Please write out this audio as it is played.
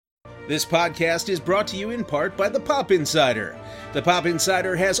This podcast is brought to you in part by the Pop Insider. The Pop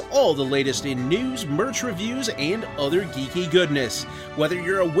Insider has all the latest in news, merch reviews, and other geeky goodness. Whether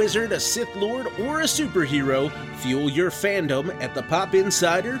you're a wizard, a Sith Lord, or a superhero, fuel your fandom at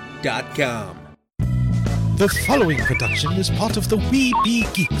thepopinsider.com. The following production is part of the We Be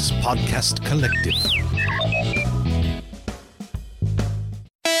Geeks podcast collective.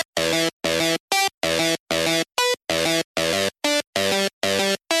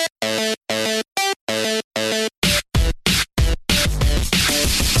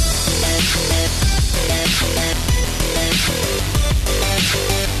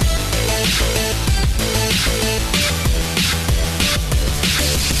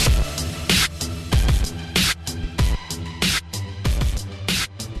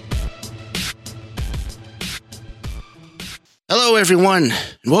 Hello, everyone,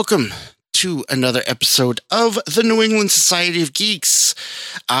 and welcome to another episode of the New England Society of Geeks.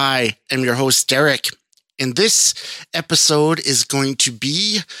 I am your host, Derek, and this episode is going to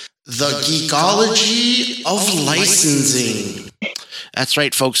be the Geekology of licensing. That's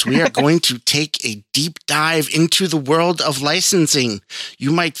right, folks. We are going to take a deep dive into the world of licensing.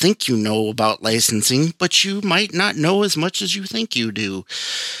 You might think you know about licensing, but you might not know as much as you think you do.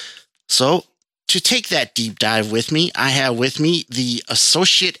 So, to take that deep dive with me, I have with me the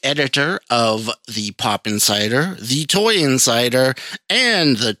associate editor of the Pop Insider, the Toy Insider,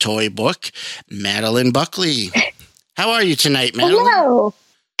 and the Toy Book, Madeline Buckley. How are you tonight, Madeline? Hello.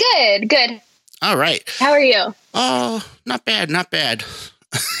 Good. All right. How are you? Oh, not bad.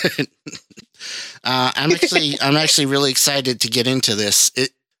 I'm actually really excited to get into this.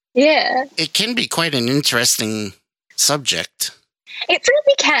 It can be quite an interesting subject. It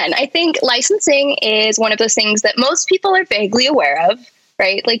really can. I think licensing is one of those things that most people are vaguely aware of,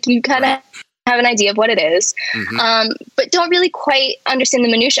 right? Like you kind of have an idea of what it is, but don't really quite understand the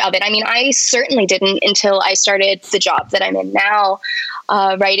minutia of it. I mean, I certainly didn't until I started the job that I'm in now,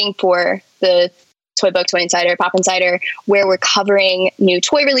 writing for the Toy Book, Toy Insider, Pop Insider, where we're covering new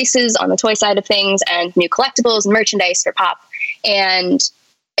toy releases on the toy side of things and new collectibles and merchandise for Pop. And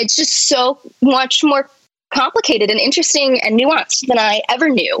it's just so much more complicated and interesting and nuanced than I ever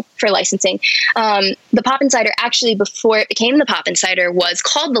knew for licensing. The Pop Insider, actually, before it became the Pop Insider, was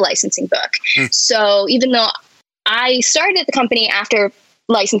called the Licensing Book. So even though I started at the company after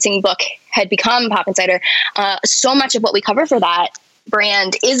Licensing Book had become Pop Insider, so much of what we cover for that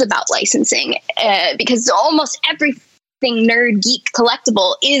brand is about licensing, because almost everything nerd geek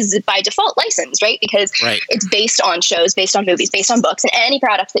collectible is by default licensed, right? Because it's based on shows, based on movies, based on books, and any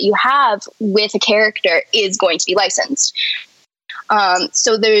product that you have with a character is going to be licensed.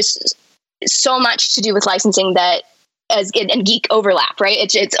 So there's so much to do with licensing that and geek overlap,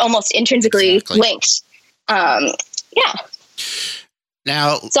 right? It's almost intrinsically linked. Now,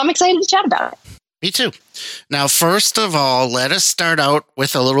 so I'm excited to chat about it. Me too. Now, first of all, let us start out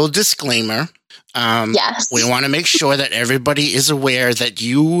with a little disclaimer. Yes. We want to make sure that everybody is aware that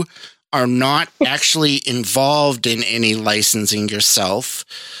you are not actually involved in any licensing yourself.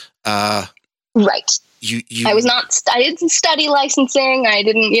 Right. You. I didn't study licensing. I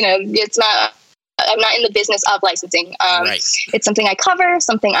didn't, I'm not in the business of licensing. It's something I cover,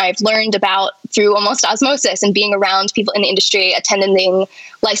 something I've learned about through almost osmosis and being around people in the industry, attending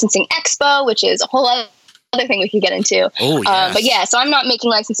Licensing Expo, which is a whole other thing we could get into. Oh, yes. But yeah, so I'm not making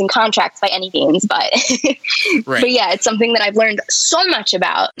licensing contracts by any means, but but yeah, it's something that I've learned so much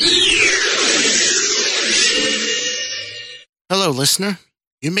about. Hello, listener.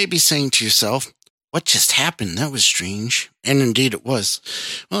 You may be saying to yourself, what just happened? That was strange. And indeed it was.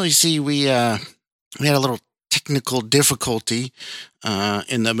 Well, you see, we had a little technical difficulty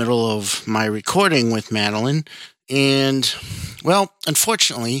in the middle of my recording with Madeline. And, well,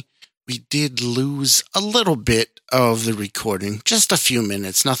 unfortunately, we did lose a little bit of the recording, just a few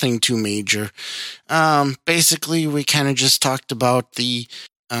minutes, nothing too major. Basically, we kind of just talked about the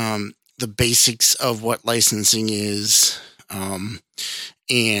basics of what licensing is, and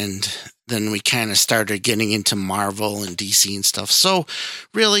then we kind of started getting into Marvel and DC and stuff. So,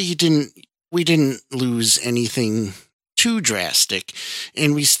 really, we didn't lose anything too drastic,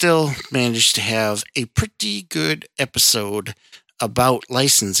 and we still managed to have a pretty good episode about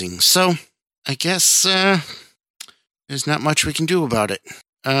licensing. So I guess there's not much we can do about it,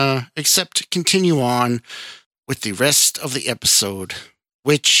 except continue on with the rest of the episode,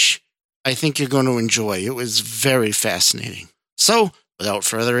 which I think you're going to enjoy. It was very fascinating. So without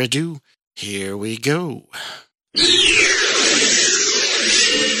further ado, here we go.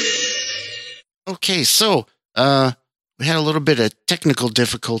 Okay, so we had a little bit of technical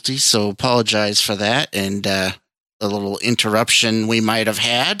difficulty, so apologize for that, and little interruption we might have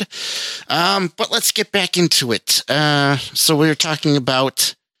had. But let's get back into it. So we were talking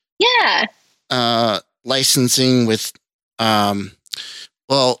about licensing with,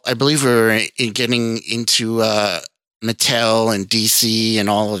 I believe we were getting into Mattel and DC and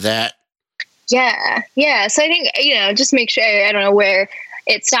all of that. Yeah. So I think, just make sure, I don't know where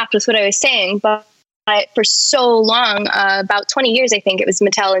it stopped with what I was saying, but for so long, about 20 years, I think it was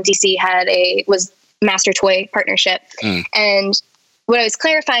Mattel and DC was master toy partnership. And what I was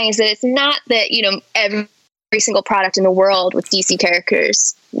clarifying is that it's not that, every single product in the world with DC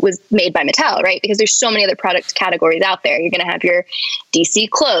characters was made by Mattel, right? Because there's so many other product categories out there. You're going to have your DC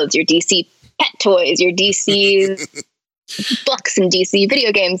clothes, your DC pet toys, your DC books and DC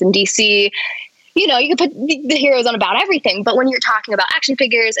video games and DC, you can put the heroes on about everything. But when you're talking about action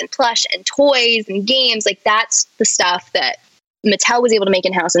figures and plush and toys and games, like that's the stuff that Mattel was able to make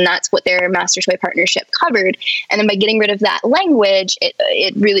in-house, and that's what their master toy partnership covered. And then by getting rid of that language,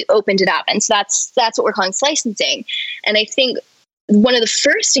 it really opened it up. And so that's what we're calling licensing. And I think one of the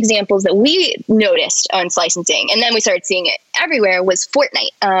first examples that we noticed on licensing, and then we started seeing it everywhere, was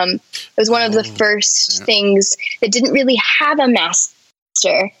Fortnite. It was one of the first things that didn't really have a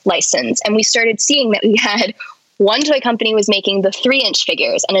master license. And we started seeing that we had one toy company was making the 3-inch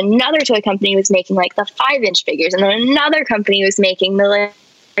figures, and another toy company was making like the 5-inch figures, and then another company was making the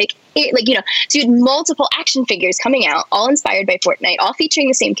so you had multiple action figures coming out, all inspired by Fortnite, all featuring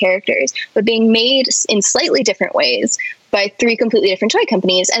the same characters, but being made in slightly different ways by 3 completely different toy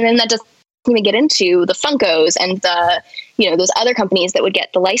companies. And then that doesn't even get into the Funkos and the, those other companies that would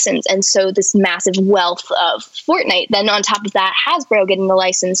get the license. And so this massive wealth of Fortnite, then on top of that, Hasbro getting the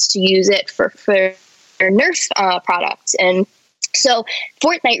license to use it for Nerf products. And so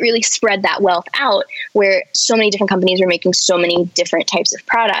Fortnite really spread that wealth out, where so many different companies were making so many different types of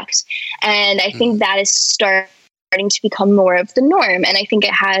products. And I think that is starting to become more of the norm. And I think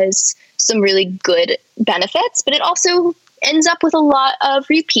it has some really good benefits, but it also ends up with a lot of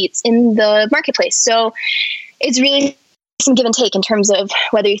repeats in the marketplace. So it's really some give and take in terms of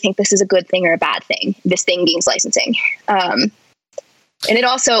whether you think this is a good thing or a bad thing, this thing being licensing. And it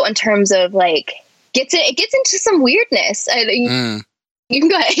also, in terms of it gets into some weirdness. You can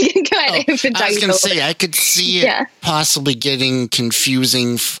go ahead. I was going to say, I could see it possibly getting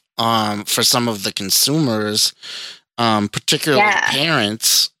confusing for some of the consumers, particularly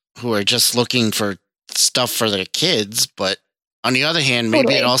parents who are just looking for stuff for their kids. But on the other hand,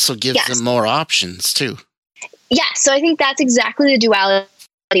 maybe it also gives them more options too. Yeah, so I think that's exactly the duality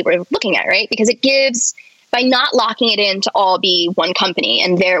we're looking at, right? Because it gives, by not locking it in to all be one company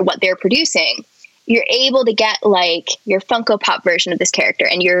and what they're producing, you're able to get your Funko Pop version of this character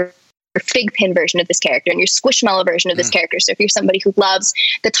and your Fig Pin version of this character and your Squishmallow version of this character. So if you're somebody who loves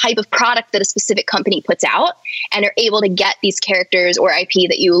the type of product that a specific company puts out and are able to get these characters or IP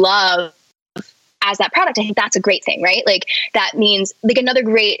that you love as that product, I think that's a great thing, right? That means, another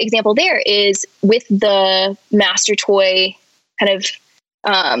great example there is with the master toy kind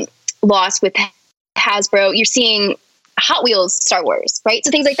of loss with Hasbro, you're seeing Hot Wheels Star Wars, right?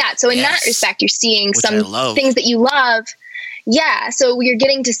 So things like that. So in that respect, you're seeing some things that you love. Yeah. So you're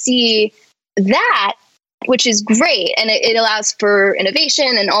getting to see that, which is great. And it allows for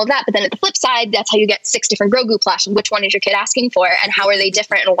innovation and all of that. But then at the flip side, that's how you get 6 different Grogu plush. And which one is your kid asking for? And how are they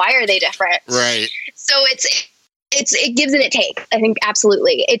different? And why are they different? Right. So it gives and it takes. I think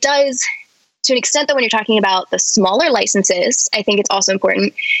absolutely. It does, to an extent that when you're talking about the smaller licenses, I think it's also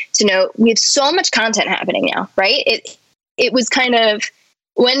important to note we have so much content happening now, right? It was kind of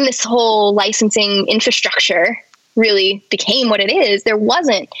when this whole licensing infrastructure really became what it is, there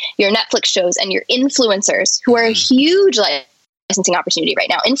wasn't your Netflix shows and your influencers, who are a huge licensing opportunity right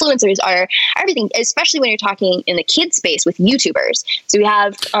now. Influencers are everything, especially when you're talking in the kid space with YouTubers. So we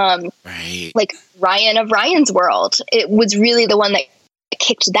have Ryan of Ryan's World. It was really the one that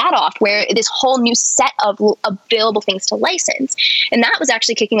kicked that off, where this whole new set of available things to license. And that was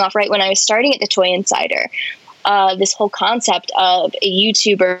actually kicking off right when I was starting at the Toy Insider. This whole concept of a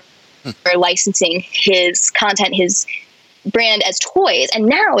YouTuber licensing his content, his brand as toys. And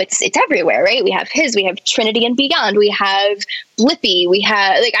now it's everywhere, right? We have Trinity and Beyond. We have Blippi. We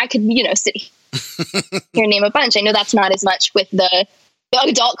have, I could, sit here and name a bunch. I know that's not as much with the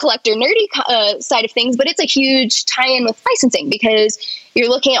adult collector nerdy side of things, but it's a huge tie-in with licensing, because you're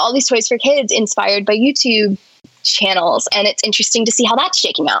looking at all these toys for kids inspired by YouTube channels. And it's interesting to see how that's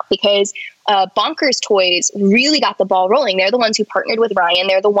shaking out, because Bonkers Toys really got the ball rolling. They're the ones who partnered with Ryan.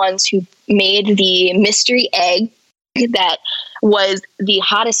 They're the ones who made the mystery egg that was the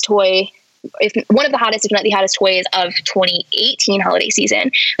hottest toy if one of the hottest, if not the hottest toys of 2018 holiday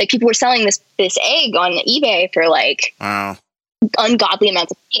season. Like, people were selling this egg on eBay for like ungodly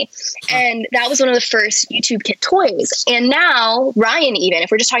amounts of money. And that was one of the first YouTube Kid toys. And now Ryan, even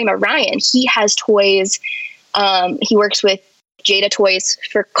if we're just talking about Ryan, he has toys. He works with Jada Toys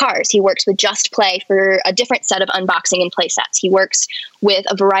for cars. He works with Just Play for a different set of unboxing and play sets. He works with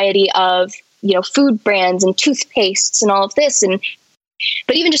a variety of, food brands and toothpastes and all of this.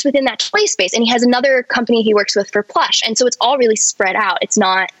 But even just within that toy space, and he has another company he works with for plush. And so it's all really spread out. It's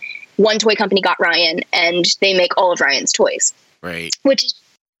not one toy company got Ryan and they make all of Ryan's toys. Right. Which is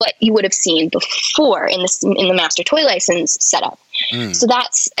what you would have seen before in the master toy license setup. So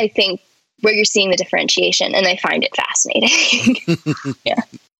that's, I think, where you're seeing the differentiation, and I find it fascinating. Yeah.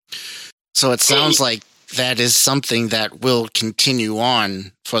 So it sounds like that is something that will continue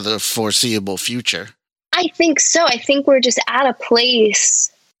on for the foreseeable future. I think so. I think we're just at a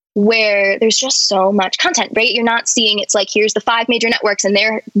place where there's just so much content, right? You're not seeing, it's like, here's the 5 major networks and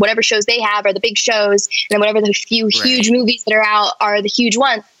their whatever shows they have are the big shows, and then whatever the few huge movies that are out are the huge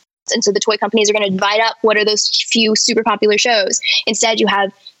ones. And so the toy companies are going to divide up what are those few super popular shows. Instead, you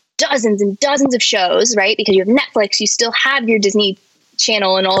have dozens and dozens of shows, right? Because you have Netflix, you still have your Disney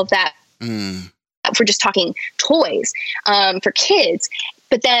Channel and all of that. If we're just talking toys for kids.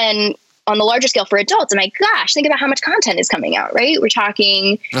 But then on the larger scale for adults, and my gosh, think about how much content is coming out, right? We're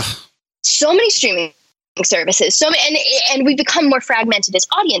talking so many streaming services, so many, and we've become more fragmented as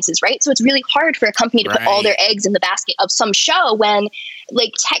audiences, right? So it's really hard for a company to put all their eggs in the basket of some show when,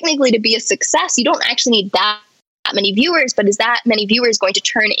 like, technically to be a success, you don't actually need that many viewers, but is that many viewers going to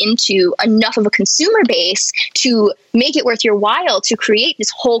turn into enough of a consumer base to make it worth your while to create this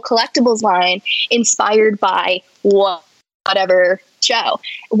whole collectibles line inspired by whatever show?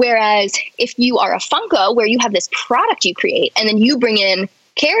 Whereas if you are a Funko, where you have this product you create and then you bring in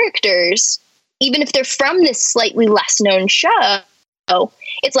characters, even if they're from this slightly less known show,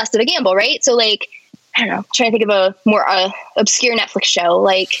 it's less of a gamble, right? So, like, I don't know, trying to think of a more obscure Netflix show,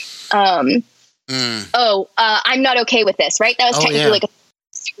 like I'm Not Okay With This, right? That was technically like a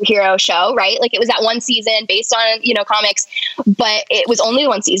superhero show, right? Like, it was that one season based on, comics, but it was only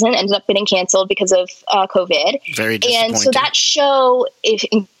one season, ended up getting canceled because of COVID. Very disappointing. And so that show is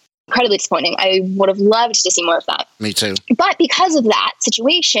incredibly disappointing. I would have loved to see more of that. Me too. But because of that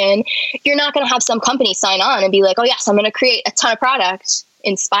situation, you're not going to have some company sign on and be like, oh yes, I'm going to create a ton of product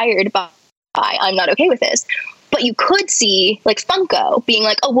inspired by I'm Not Okay With This. But you could see, like, Funko being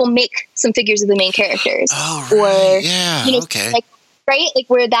like, oh, we'll make some figures of the main characters. Oh, right. Okay. Like, right? Like,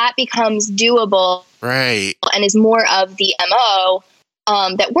 where that becomes doable. Right. And is more of the MO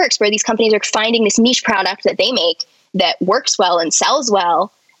that works, where these companies are finding this niche product that they make that works well and sells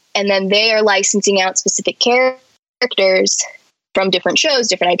well. And then they are licensing out specific characters from different shows,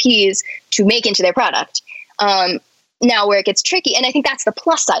 different IPs to make into their product. Now, where it gets tricky, and I think that's the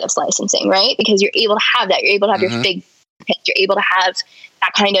plus side of licensing, right? Because you're able to have that. You're able to have your big pitch. You're able to have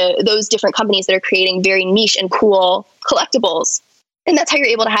that kind of, those different companies that are creating very niche and cool collectibles. And that's how you're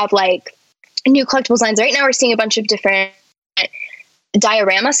able to have, like, new collectibles lines. Right now, we're seeing a bunch of different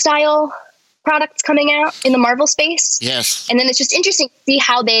diorama style products coming out in the Marvel space. Yes. And then it's just interesting to see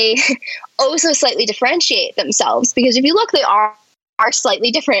how they so slightly differentiate themselves. Because if you look, they are slightly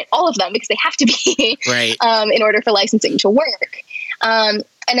different, all of them, because they have to be right. In order for licensing to work. And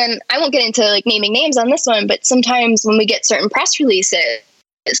then I won't get into, like, naming names on this one, but sometimes when we get certain press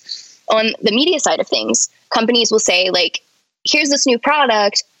releases on the media side of things, companies will say, like, here's this new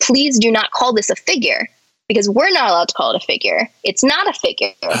product, please do not call this a figure, because we're not allowed to call it a figure. It's not a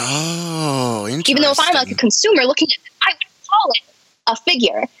figure. Oh, interesting. Even though if I'm like a consumer looking at it, I would call it a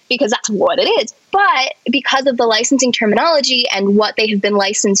figure because that's what it is. But because of the licensing terminology and what they have been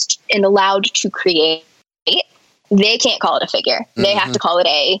licensed and allowed to create, they can't call it a figure. They have to call it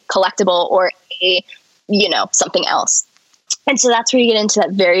a collectible or a, something else. And so that's where you get into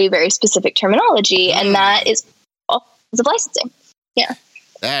that very, very specific terminology. And that is all of licensing. Yeah.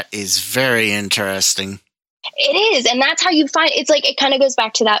 That is very interesting. It is. And that's how you find, it's like, it kind of goes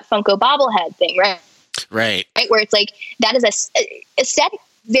back to that Funko bobblehead thing, right? Right. Where it's like, that is a set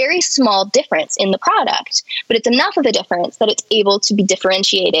very small difference in the product, but it's enough of a difference that it's able to be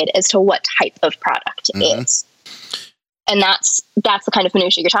differentiated as to what type of product it is. And that's the kind of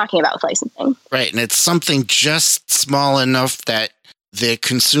minutia you're talking about with licensing. Right. And it's something just small enough that the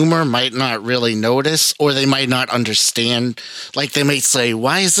consumer might not really notice, or they might not understand. Like, they might say,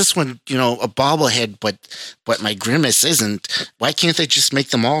 why is this one, a bobblehead, but my Grimace isn't? Why can't they just make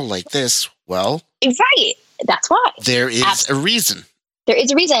them all like this? Well, right. That's why. There is a reason. There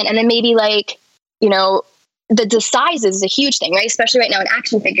is a reason. And then maybe, like, the size is a huge thing, right? Especially right now in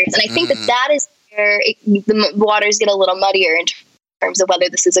action figures. And I think that is where the waters get a little muddier in terms of whether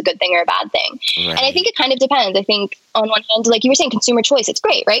this is a good thing or a bad thing. Right. And I think it kind of depends. I think on one hand, like you were saying, consumer choice, it's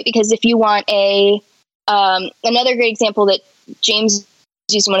great, right? Because if you want another great example that James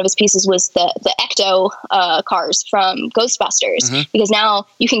used in one of his pieces was the Ecto cars from Ghostbusters, because now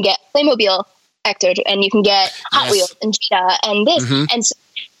you can get Playmobil Ecto and you can get Hot Wheels and Cheetah and this. And so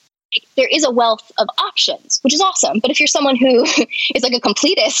there is a wealth of options, which is awesome. But if you're someone who is like a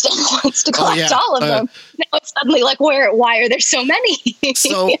completist and wants to collect all of them, now it's suddenly like, why are there so many?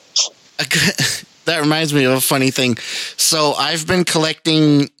 So that reminds me of a funny thing. So I've been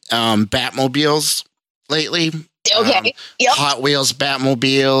collecting Batmobiles lately. Okay. Hot Wheels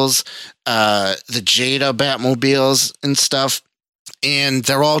Batmobiles, the Jada Batmobiles and stuff. And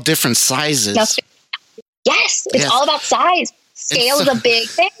they're all different sizes. Yes, it's all about size. Scale is a big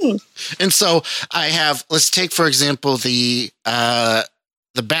thing. And so I have, let's take, for example, the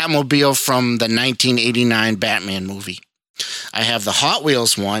Batmobile from the 1989 Batman movie. I have the Hot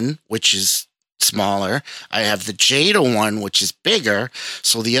Wheels one, which is smaller. I have the Jada one, which is bigger.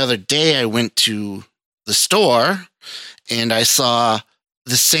 So the other day I went to the store and I saw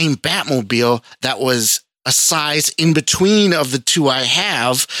the same Batmobile that was a size in between of the two I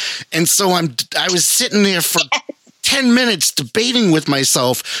have. And so I was sitting there for 10 minutes debating with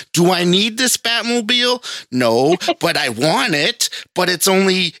myself, do I need this Batmobile? No, but I want it, but it's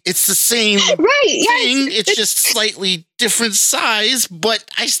the same thing. It's just slightly different size, but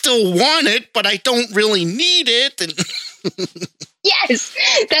I still want it, but I don't really need it. And yes,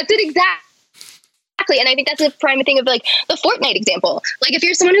 that's it exactly. And I think that's a prime thing of like the Fortnite example. Like if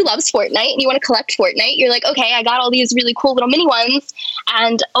you're someone who loves Fortnite and you want to collect Fortnite, you're like, okay, I got all these really cool little mini ones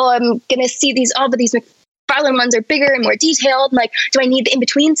and I'm going to see these, but these McFarlane ones are bigger and more detailed. Like, do I need the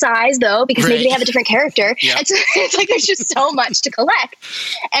in-between size though? Because maybe they have a different character. Yeah. And so it's like, there's just so much to collect.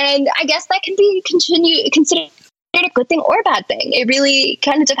 And I guess that can be considered a good thing or a bad thing. It really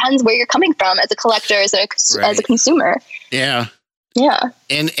kind of depends where you're coming from as a collector, as a consumer. Yeah. Yeah.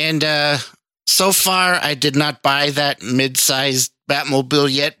 And, so far, I did not buy that mid-sized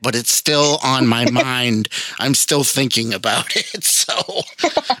Batmobile yet, but it's still on my mind. I'm still thinking about it, so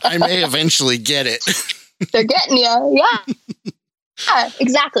I may eventually get it. They're getting you, yeah. Yeah,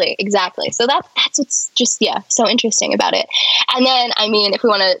 exactly. So that's what's just, so interesting about it. And then, I mean, if we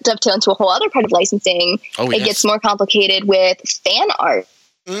want to dovetail into a whole other part of licensing, it gets more complicated with fan art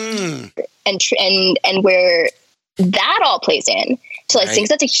and where that all plays in. So I think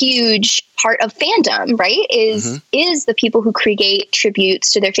that's a huge part of fandom, right? Is the people who create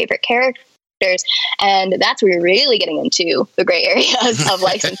tributes to their favorite characters. And that's where you're really getting into the gray areas of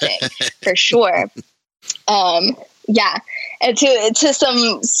licensing for sure. Yeah. And to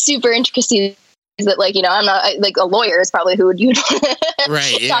some super intricacies that, like, you know, I'm not like a lawyer is probably who you'd talk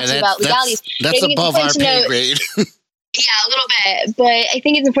to about legalities. That's above our pay grade. Yeah, a little bit. But I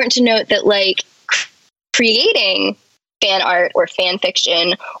think it's important to note that, like, creating fan art or fan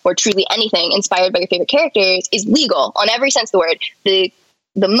fiction or truly anything inspired by your favorite characters is legal on every sense of the word.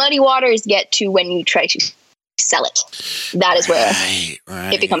 The muddy waters get to when you try to sell it. That is where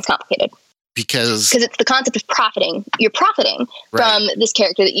it becomes complicated. Because it's the concept of profiting. You're profiting from this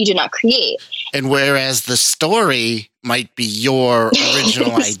character that you did not create. And whereas the story might be your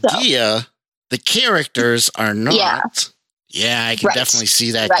original idea, the characters are not. Yeah, I can definitely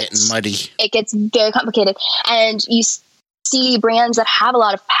see that getting muddy. It gets very complicated. And you see brands that have a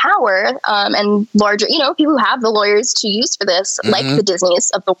lot of power and larger, you know, people who have the lawyers to use for this, like the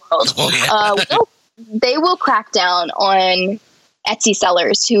Disneys of the world, they will crack down on Etsy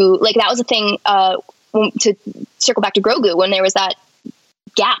sellers who, like, that was a thing to circle back to Grogu, when there was that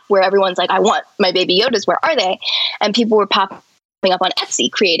gap where everyone's like, I want my baby Yodas, where are they? And people were popping up on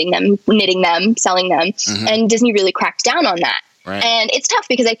Etsy, creating them, knitting them, selling them. And Disney really cracked down on that. And it's tough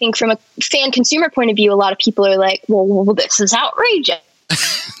because I think from a fan consumer point of view, a lot of people are like, well this is outrageous.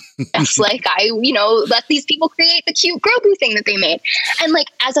 It's like, let these people create the cute Grogu thing that they made. And, like,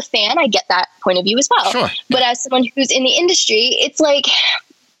 as a fan, I get that point of view as well. Sure. But as someone who's in the industry, it's like,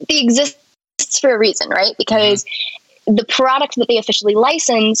 they exist for a reason, right? Because the product that they officially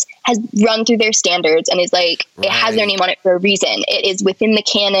license has run through their standards and is like, it has their name on it for a reason. It is within the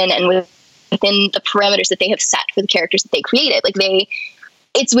canon and within the parameters that they have set for the characters that they created. Like,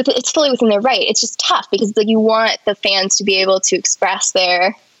 it's fully within their right. It's just tough because, like, you want the fans to be able to express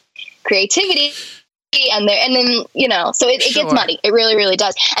their creativity and then, you know, so it gets muddy. It really, really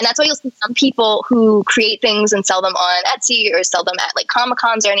does. And that's why you'll see some people who create things and sell them on Etsy or sell them at, like,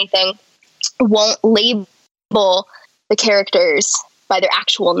 Comic-Cons or anything won't label the characters by their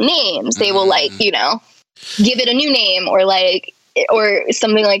actual names. They will, like, you know, give it a new name or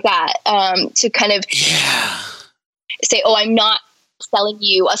something like that, to kind of say, oh, I'm not selling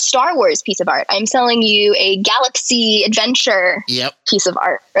you a Star Wars piece of art. I'm selling you a galaxy adventure piece of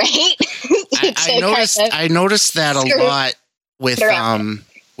art, right? I noticed that a lot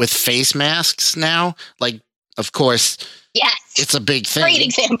with face masks now. Like, of course, it's a big thing. Great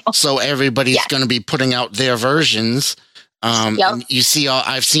example. So everybody's going to be putting out their versions. You see,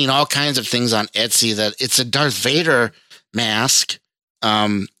 I've seen all kinds of things on Etsy that it's a Darth Vader mask,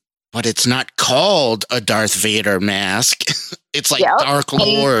 but it's not called a Darth Vader mask. It's like Dark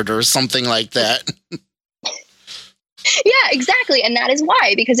Lord or something like that. Yeah, exactly. And that is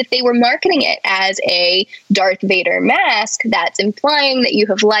why, because if they were marketing it as a Darth Vader mask, that's implying that you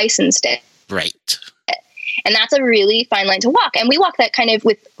have licensed it. Right. And that's a really fine line to walk. And we walk that kind of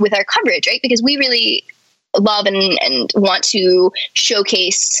with our coverage, right? Because we really love and want to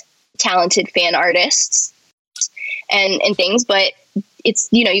showcase talented fan artists and things, but it's,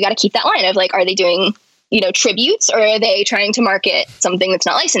 you got to keep that line of like, are they doing, tributes, or are they trying to market something that's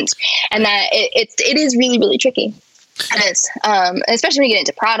not licensed? And that it is really, really tricky. It is, especially when you get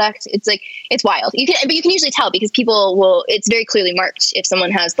into product. It's like, it's wild. But you can usually tell because people will. It's very clearly marked if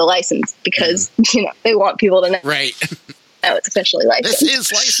someone has the license because they want people to know. Right. Oh, it's officially licensed. This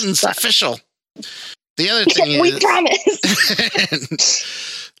is licensed official. The other thing we is, promise.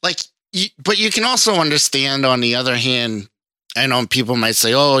 but you can also understand. On the other hand, I know people might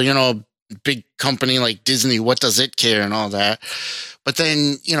say, "Oh, big company like Disney, what does it care?" and all that. But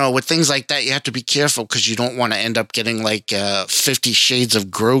then, with things like that, you have to be careful because you don't want to end up getting like 50 Shades of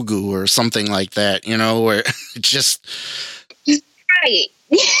Grogu or something like that, where it's just... Right.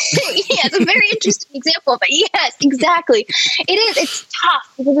 Yeah, it's a very interesting example, but yes, exactly. It is. It's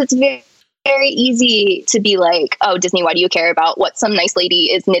tough because it's very, very easy to be like, oh, Disney, why do you care about what some nice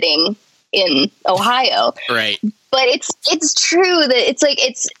lady is knitting in Ohio? Right. But it's true that it's like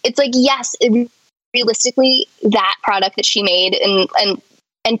yes, realistically, that product that she made and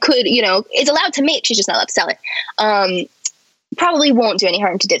could, is allowed to make, she's just not allowed to sell it, probably won't do any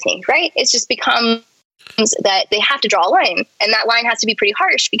harm to Disney, right? It's just becomes that they have to draw a line, and that line has to be pretty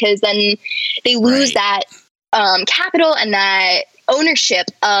harsh because then they lose that capital and that ownership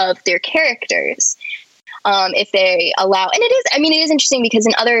of their characters. If they allow, and it is interesting because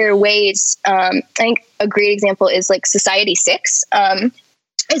in other ways, I think a great example is like Society 6.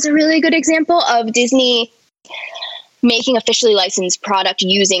 It's a really good example of Disney making officially licensed product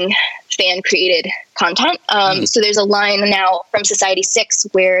using fan created content. So there's a line now from Society 6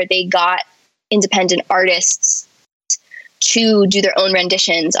 where they got independent artists to do their own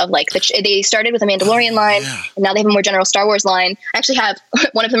renditions of like they started with a Mandalorian line, and now they have a more general Star Wars line. I actually have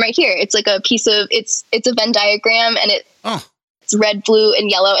one of them right here. It's like a piece of it's a Venn diagram, and it's red, blue, and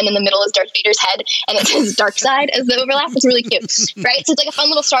yellow, and in the middle is Darth Vader's head, and it says dark side as the overlap. It's really cute, right? So it's like a fun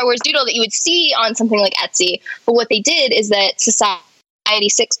little Star Wars doodle that you would see on something like Etsy. But what they did is that Society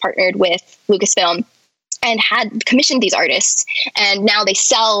 6 partnered with Lucasfilm and had commissioned these artists, and now they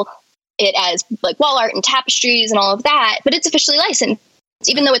sell it as like wall art and tapestries and all of that, but it's officially licensed,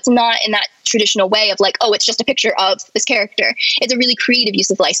 even though it's not in that traditional way of like, oh, it's just a picture of this character. It's a really creative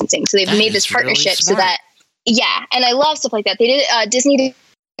use of licensing. So they've made this partnership so that, and I love stuff like that. They did, Disney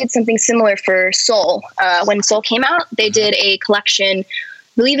did something similar for Soul. When Soul came out, they did a collection, I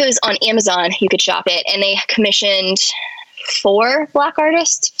believe it was on Amazon, you could shop it, and they commissioned 4 Black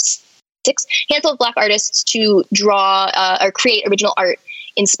artists, 6 handful of Black artists to draw or create original art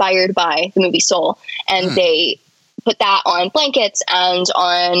inspired by the movie Soul, and they put that on blankets and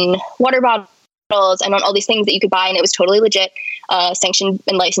on water bottles and on all these things that you could buy, and it was totally legit, sanctioned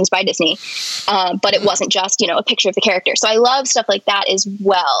and licensed by Disney, but it wasn't just a picture of the character. So I love stuff like that as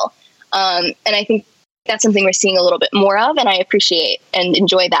well, and I think that's something we're seeing a little bit more of, and I appreciate and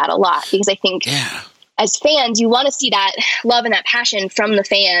enjoy that a lot because I think as fans you want to see that love and that passion from the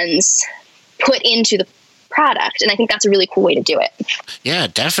fans put into the product, and I think that's a really cool way to do it. Yeah,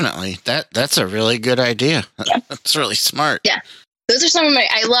 definitely. That's a really good idea. Yeah. That's really smart. Yeah, those are some of my.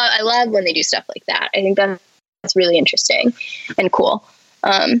 I love when they do stuff like that. I think that's really interesting and cool,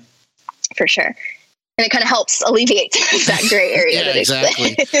 for sure. And it kind of helps alleviate that gray area. Yeah,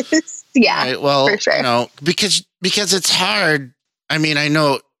 exactly. Yeah, right, well, for sure. Because it's hard. I mean, I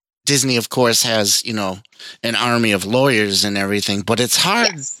know Disney, of course, has an army of lawyers and everything, but it's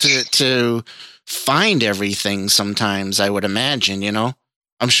hard to find everything sometimes, I would imagine,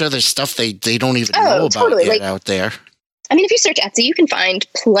 I'm sure there's stuff they don't even know about yet out there. I mean, if you search Etsy, you can find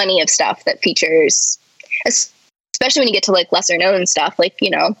plenty of stuff that features, especially when you get to like lesser known stuff, like,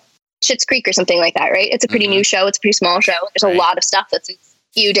 Schitt's Creek or something like that, right? It's a pretty new show. It's a pretty small show. There's a lot of stuff that's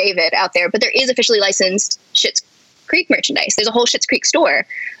you, David, out there, but there is officially licensed Schitt's Creek merchandise. There's a whole Schitt's Creek store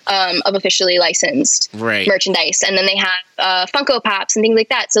of officially licensed merchandise. And then they have Funko Pops and things like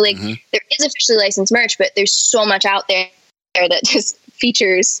that. So like there is officially licensed merch, but there's so much out there that just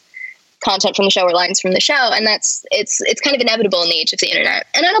features content from the show or lines from the show. And it's kind of inevitable in the age of the internet.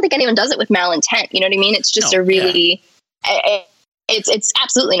 And I don't think anyone does it with malintent. You know what I mean? It's just it's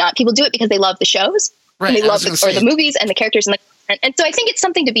absolutely not. People do it because they love the shows. Right. And they love the movies and the characters and the content. And so I think it's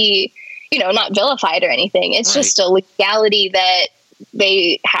something to be, not vilified or anything. It's just a legality that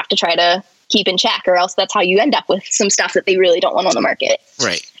they have to try to keep in check, or else that's how you end up with some stuff that they really don't want on the market.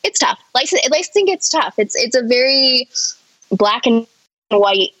 Right. It's tough. Licensing gets tough. It's a very black and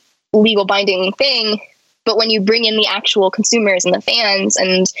white legal binding thing. But when you bring in the actual consumers and the fans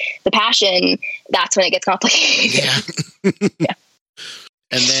and the passion, that's when it gets complicated. Yeah. Yeah.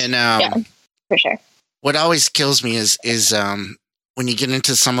 And then, for sure. What always kills me is when you get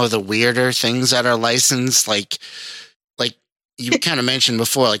into some of the weirder things that are licensed, like you kind of mentioned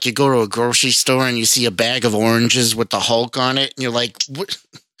before, like you go to a grocery store and you see a bag of oranges with the Hulk on it, and you're like, what?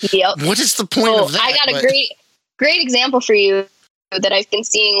 Yep. What is the point of that? I got a great example for you that I've been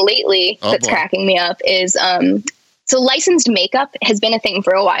seeing lately that's cracking me up is, so licensed makeup has been a thing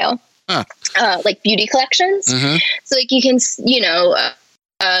for a while, like beauty collections. So like you can,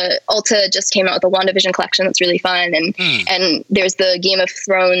 Ulta just came out with a WandaVision collection that's really fun. And there's the Game of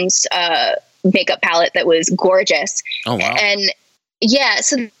Thrones, makeup palette that was gorgeous. Oh, wow. And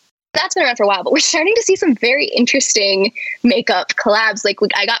so that's been around for a while, but we're starting to see some very interesting makeup collabs. Like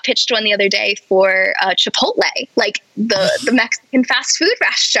I got pitched one the other day for Chipotle, like the Mexican fast food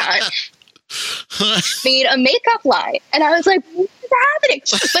restaurant made a makeup line. And I was like, what is happening?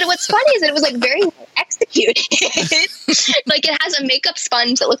 But what's funny is that it was like very well executed. Like it has a makeup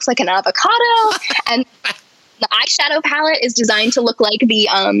sponge that looks like an avocado, and the eyeshadow palette is designed to look like the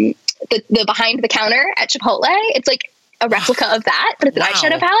behind the counter at Chipotle. It's like a replica of that, but it's an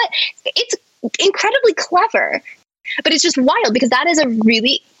eyeshadow palette. It's incredibly clever, but it's just wild because that is a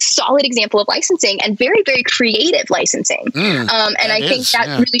really solid example of licensing and very, very creative licensing. And I think that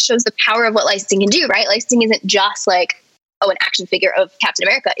really shows the power of what licensing can do, right? Licensing isn't just like, an action figure of Captain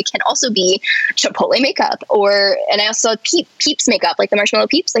America. It can also be Chipotle makeup, and I also saw Peeps makeup, like the Marshmallow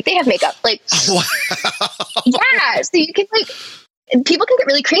Peeps, like they have makeup. Like, so you can people can get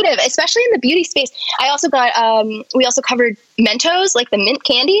really creative, especially in the beauty space. I also got, we also covered Mentos, like the mint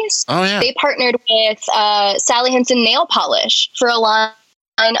candies. Oh yeah. They partnered with Sally Hansen nail polish for a line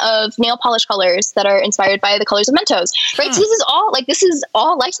of nail polish colors that are inspired by the colors of Mentos. Right. So this is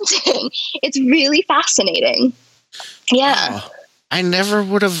all licensing. It's really fascinating. Yeah. Wow. I never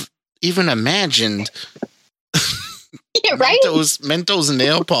would have even imagined yeah, right? Mentos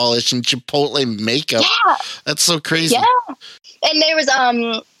nail polish and Chipotle makeup. Yeah. That's so crazy. Yeah. And there was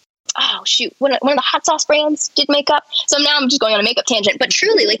one of the hot sauce brands did makeup. So now I'm just going on a makeup tangent, but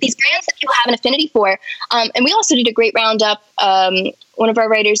truly like these brands that people have an affinity for. And we also did a great roundup, one of our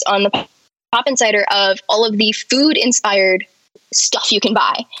writers on the Pop Insider, of all of the food inspired stuff you can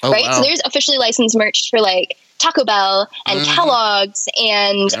buy. Right. Wow. So there's officially licensed merch for like Taco Bell and Kellogg's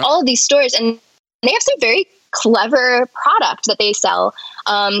and all of these stores, and they have some very clever product that they sell.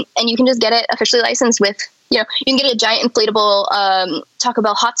 And you can just get it officially licensed with, you can get a giant inflatable Taco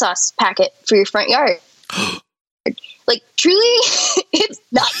Bell hot sauce packet for your front yard. Like truly, it's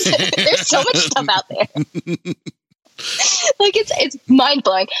nuts. There's so much stuff out there. Like it's mind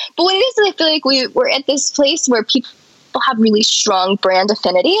blowing. But what it is, I feel like we're at this place where people have really strong brand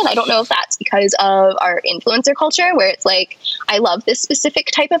affinity. And I don't know if that's because of our influencer culture, where it's like, I love this specific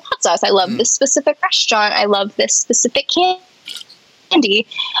type of hot sauce. I love this specific restaurant. I love this specific candy.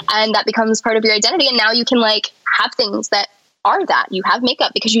 And that becomes part of your identity. And now you can like have things that are that. You have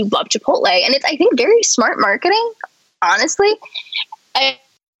makeup because you love Chipotle. And it's, I think, very smart marketing, honestly.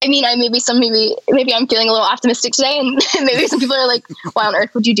 I mean, maybe I'm feeling a little optimistic today, and maybe some people are like, why on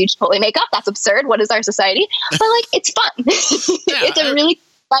earth would you do Chipotle makeup? That's absurd. What is our society? But like, it's fun. It's a really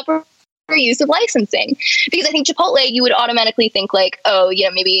clever use of licensing, because I think Chipotle, you would automatically think like,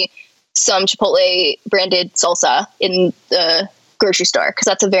 maybe some Chipotle branded salsa in the grocery store, because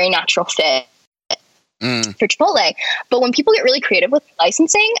that's a very natural fit for Chipotle. But when people get really creative with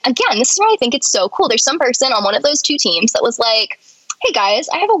licensing, again, this is why I think it's so cool. There's some person on one of those two teams that was like, hey guys,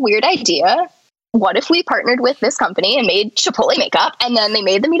 I have a weird idea. What if we partnered with this company and made Chipotle makeup, and then they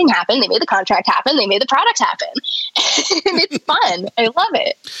made the meeting happen, they made the contract happen, they made the product happen. And it's fun. I love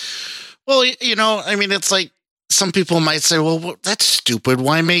it. Well, I mean, it's like some people might say, well, that's stupid.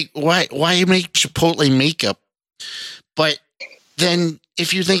 Why make Chipotle makeup? But then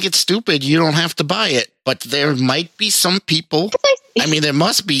if you think it's stupid, you don't have to buy it. But there might be some people. I mean, they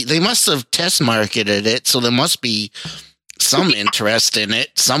must have test marketed it, so there must be some interest in it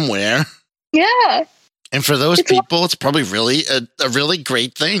somewhere. Yeah. And for those people, it's probably really a really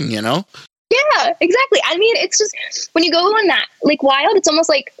great thing, you know? Yeah, exactly. I mean, it's just, when you go on that, like, wild, it's almost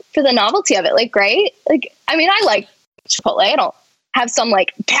like for the novelty of it, like, right? Like, I mean, I like Chipotle. I don't have some,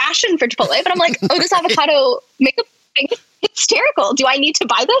 like, passion for Chipotle, but I'm like, oh, this avocado makeup thing is hysterical. Do I need to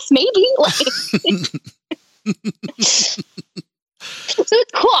buy this? Maybe. Like, so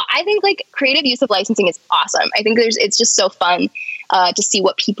it's cool. I think, like, creative use of licensing is awesome. I think it's just so fun to see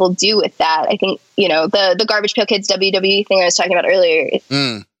what people do with that. I think, you know, the Garbage Pail Kids WWE thing I was talking about earlier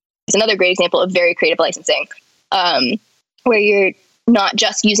is another great example of very creative licensing, where you're not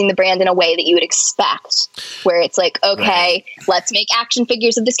just using the brand in a way that you would expect, where it's like, okay, let's make action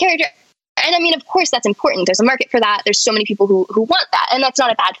figures of this character. And I mean, of course, that's important. There's a market for that. There's so many people who want that. And that's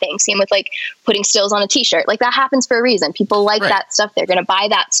not a bad thing. Same with, like, putting stills on a t-shirt. Like, that happens for a reason. People like that stuff. They're going to buy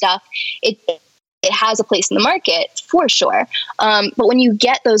that stuff. It has a place in the market for sure. But when you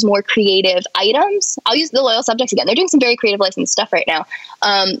get those more creative items, I'll use the Loyal Subjects again. They're doing some very creative licensed stuff right now.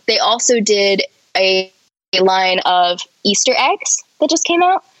 They also did a line of Easter eggs that just came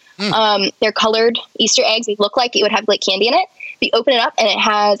out. They're colored Easter eggs. They look like it would have, like, candy in it. You open it up and it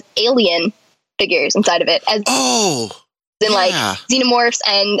has alien figures inside of it, as like xenomorphs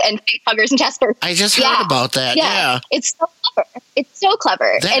and facehuggers and chesters. I just heard about that. Yeah. It's so clever. It's so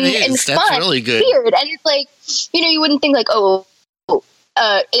clever. And that's fun. Really good. Weird. And it's like, you know, you wouldn't think like,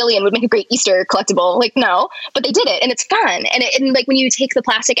 alien would make a great Easter collectible. Like, no, but they did it, and it's fun. And like, when you take the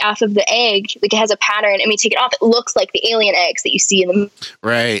plastic off of the egg, like, it has a pattern, and when you take it off, it looks like the alien eggs that you see in the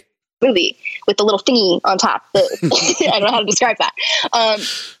movie with the little thingy on top. I don't know how to describe that.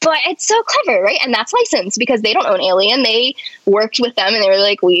 But it's so clever, right? And that's licensed because they don't own Alien. They worked with them, and they were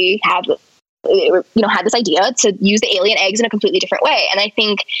like, we have, you know, had this idea to use the alien eggs in a completely different way. And I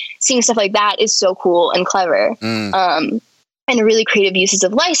think seeing stuff like that is so cool and clever. And really creative uses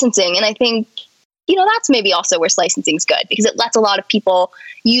of licensing. And I think, you know, that's maybe also where licensing is good, because it lets a lot of people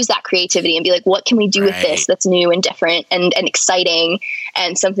use that creativity and be like, what can we do with this that's new and different and exciting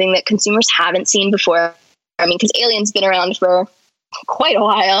and something that consumers haven't seen before? I mean, because Alien's been around for quite a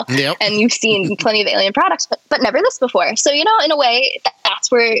while, and you've seen plenty of Alien products, but never this before. So, you know, in a way, that's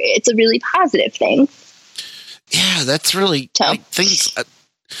where it's a really positive thing. Yeah, that's really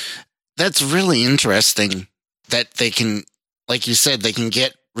that's really interesting that they can, like you said, they can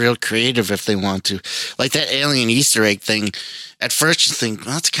get real creative if they want to. Like that alien Easter egg thing, at first you think,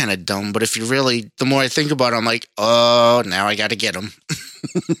 well, that's kind of dumb, but if you really, the more I think about it, I'm like, oh, now I got to get them.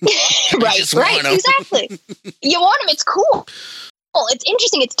 Right, exactly. You want them, it's cool. It's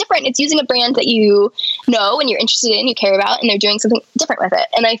interesting, it's different, it's using a brand that you know and you're interested in, you care about, and they're doing something different with it.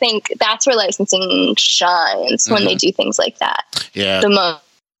 And I think that's where licensing shines, when they do things like that. Yeah. The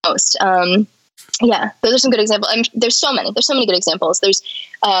most. Yeah, those are some good examples. There's so many good examples. There's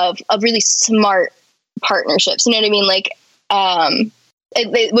of really smart partnerships. You know what I mean? Like, I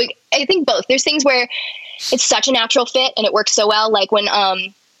think both. There's things where it's such a natural fit and it works so well. Like when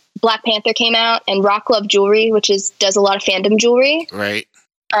Black Panther came out, and Rock Love Jewelry, which does a lot of fandom jewelry. Right.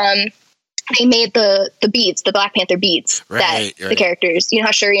 They made the beads, the Black Panther beads that the characters, you know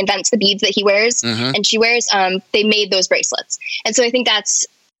how Shuri invents the beads that he wears and she wears. They made those bracelets, and so I think that's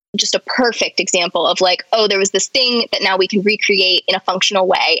just a perfect example of like, oh, there was this thing that now we can recreate in a functional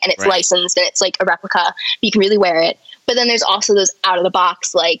way, and it's licensed and it's like a replica, but you can really wear it. But then there's also those out of the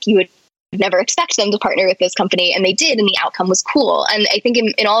box, like you would never expect them to partner with this company, and they did, and the outcome was cool. And I think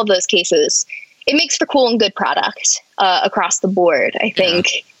in all of those cases, it makes for cool and good product across the board. I think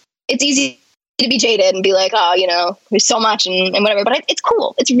it's easy to be jaded and be like, oh, you know, there's so much and whatever, but it's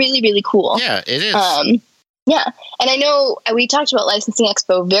cool. It's really, really cool. Yeah, it is. Yeah. And I know we talked about Licensing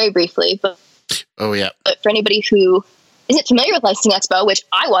Expo very briefly, but for anybody who isn't familiar with Licensing Expo, which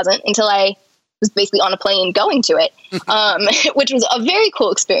I wasn't until I was basically on a plane going to it, which was a very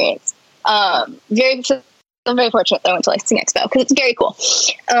cool experience. I'm very fortunate that I went to Licensing Expo because it's very cool.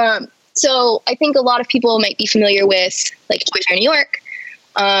 So I think a lot of people might be familiar with like Toy Fair New York.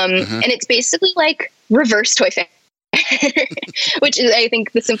 And it's basically like reverse Toy Fair. Which is, I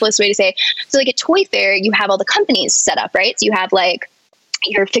think, the simplest way to say. So like at Toy Fair, you have all the companies set up, right? So you have like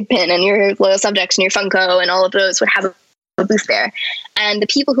your Figpin and your Loyal Subjects and your Funko and all of those would have a booth there. And the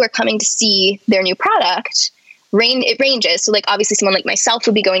people who are coming to see their new product, it ranges. So like obviously someone like myself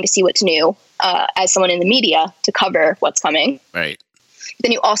would be going to see what's new as someone in the media to cover what's coming. Right.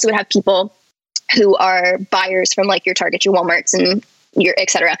 Then you also would have people who are buyers from like your Targets, your Walmarts, and your et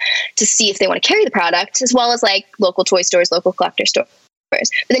cetera, to see if they want to carry the product, as well as like local toy stores, local collector stores,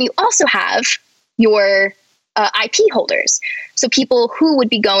 But then you also have your IP holders. So people who would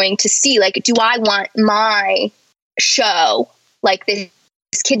be going to see, like, do I want my show, like this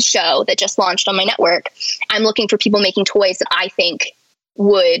kids show that just launched on my network? I'm looking for people making toys that I think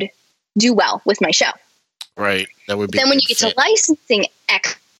would do well with my show. Right. That would be. Then when you get to licensing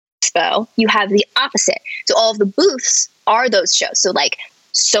expo, you have the opposite. So all of the booths are those shows. So like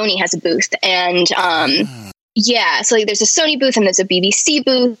Sony has a booth, and yeah, so like there's a Sony booth and there's a BBC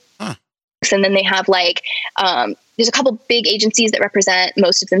booth. And then they have like there's a couple big agencies that represent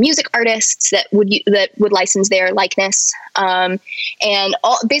most of the music artists that would license their likeness, and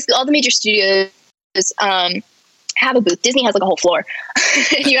basically all the major studios have a booth. Disney has like a whole floor.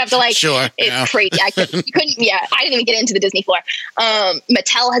 You have to like, sure, it's crazy. I didn't even get into the Disney floor.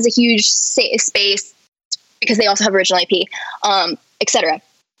 Mattel has a huge space because they also have original IP, etc.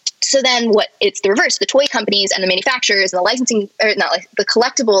 So then it's the reverse. The toy companies and the manufacturers and the licensing, or not like the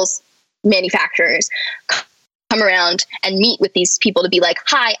collectibles manufacturers, come around and meet with these people to be like,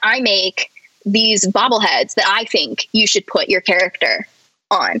 hi, I make these bobbleheads that I think you should put your character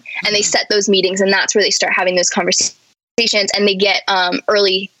on. And they set those meetings, and that's where they start having those conversations, and they get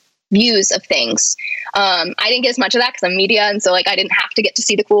early views of things. I didn't get as much of that because I'm media, and so like I didn't have to get to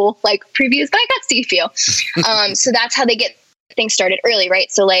see the cool like previews, but I got to see a few. So that's how they get things started early, right?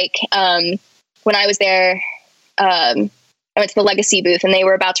 So like when I was there, I went to the Legacy booth, and they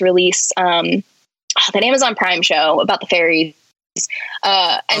were about to release that Amazon Prime show about the fairies. So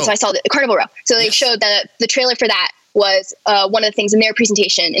I saw the Carnival Row. So they showed that the trailer for that was one of the things in their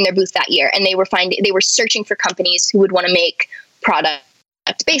presentation in their booth that year. And they were searching for companies who would want to make product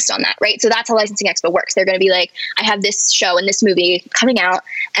based on that, right? So that's how Licensing Expo works. They're going to be like, I have this show and this movie coming out,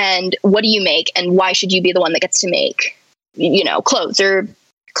 and what do you make? And why should you be the one that gets to make, clothes or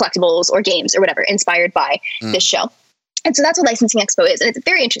collectibles or games or whatever inspired by this show? And so that's what Licensing Expo is. And it's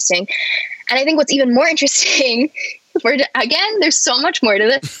very interesting. And I think what's even more interesting, again, there's so much more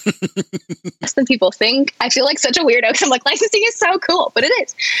to this than people think. I feel like such a weirdo because I'm like, licensing is so cool, but it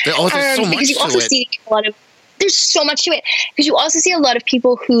is. There's so much because you also to it. see there's so much to it. Because you also see a lot of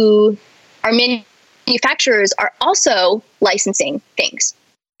people who are manufacturers are also licensing things.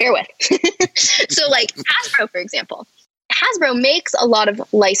 Bear with. So like Hasbro, for example. Hasbro makes a lot of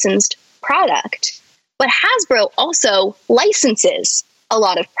licensed product. But Hasbro also licenses a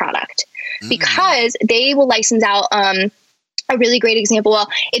lot of product because they will license out a really great example. Well,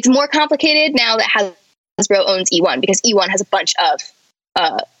 it's more complicated now that Hasbro owns E1 because E1 has a bunch of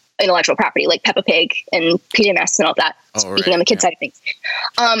intellectual property like Peppa Pig and PJ Masks and all that, speaking on the kid side of things.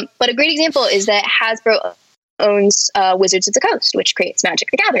 But a great example is that Hasbro owns Wizards of the Coast, which creates Magic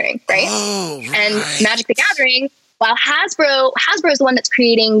the Gathering, right? Oh, right. And Magic the Gathering, while Hasbro is the one that's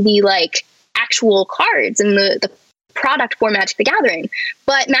creating the like actual cards and the product for Magic the Gathering.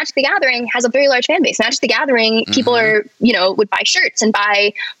 But Magic the Gathering has a very large fan base. Magic the Gathering, people are, would buy shirts and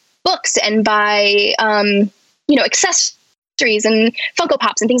buy books and buy, accessories and Funko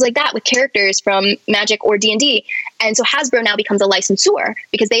Pops and things like that with characters from Magic or D&D. And so Hasbro now becomes a licensor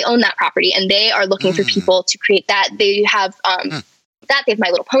because they own that property and they are looking for people to create that. They have they have My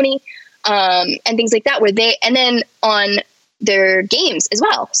Little Pony and things like that and then on their games as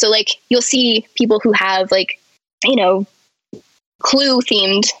well. So like you'll see people who have like, Clue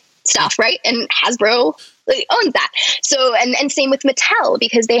themed stuff, right? And Hasbro owns that. So, and same with Mattel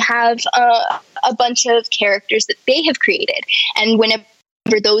because they have a bunch of characters that they have created. And whenever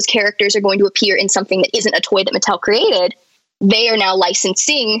those characters are going to appear in something that isn't a toy that Mattel created, they are now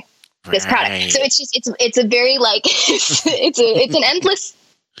licensing this product. So it's a very like, it's an endless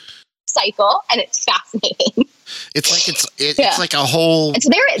cycle and it's fascinating. It's like a whole. And so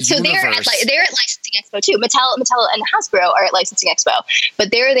they're at Licensing Expo too. Mattel and Hasbro are at Licensing Expo,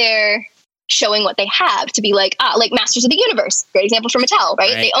 but they're there showing what they have to be like Masters of the Universe. Great example for Mattel,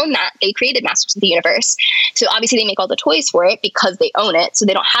 right? They own that. They created Masters of the Universe, so obviously they make all the toys for it because they own it. So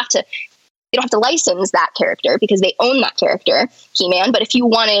they don't have to license that character because they own that character, He-Man. But if you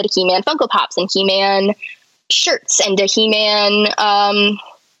wanted He-Man Funko Pops and He-Man shirts and a He-Man,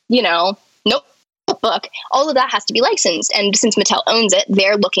 notebook, all of that has to be licensed. And since Mattel owns it,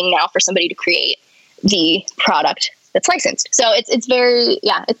 they're looking now for somebody to create the product that's licensed. So it's very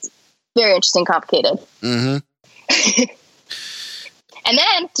interesting, complicated. And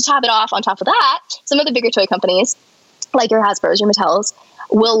then to top it off, on top of that, some of the bigger toy companies, like your Hasbro's, your Mattels,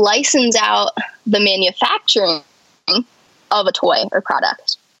 will license out the manufacturing of a toy or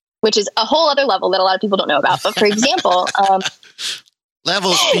product, which is a whole other level that a lot of people don't know about. But for example,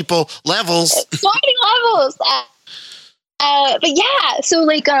 levels, people, levels. So many levels. But yeah, so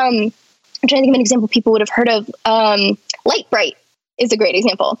like, I'm trying to think of an example people would have heard of. Light Bright is a great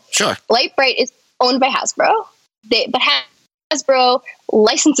example. Sure. Lite-Brite is owned by Hasbro, but Hasbro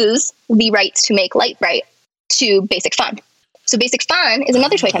licenses the rights to make Lite-Brite to Basic Fun. So Basic Fun is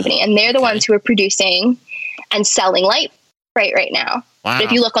another toy company, and they're the ones who are producing and selling Lite-Brite right now. Wow. But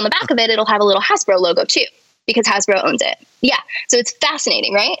if you look on the back of it, it'll have a little Hasbro logo too, because Hasbro owns it. Yeah. So it's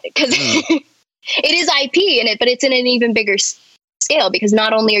fascinating, right? Because it is IP in it, but it's in an even bigger scale, because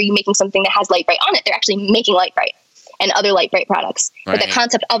not only are you making something that has Lite-Brite on it, they're actually making Lite-Brite and other Lite-Brite products. Right. But the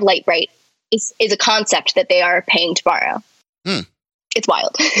concept of Lite-Brite is a concept that they are paying to borrow. It's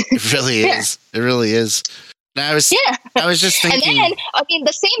wild. It really is. It really is. I was just thinking. And then, I mean,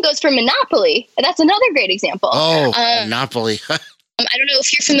 the same goes for Monopoly. And that's another great example. Oh, Monopoly. I don't know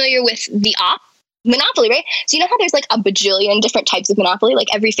if you're familiar with the Monopoly, right? So you know how there's like a bajillion different types of Monopoly? Like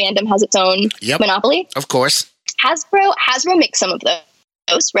every fandom has its own Monopoly? Of course. Hasbro makes some of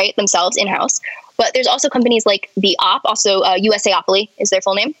those, right, themselves in-house. But there's also companies like the also USAopoly is their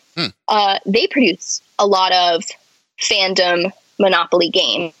full name. They produce a lot of fandom Monopoly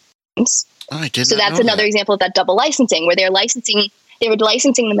games. Oh, I didn't so that's another example of that double licensing, where they were licensing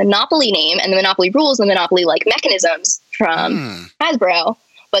the Monopoly name and the Monopoly rules and the Monopoly-like mechanisms from Hasbro,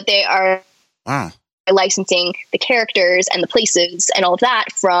 but they are licensing the characters and the places and all of that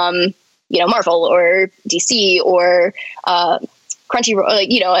from, Marvel or DC or Crunchyroll,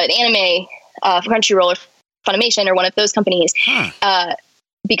 an anime, Crunchyroll or Funimation or one of those companies.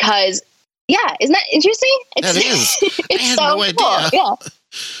 Because, isn't that interesting? That is. It's I had so no idea. Cool.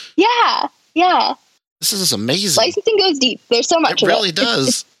 Yeah. This is amazing. Licensing goes deep. There's so much of it. It really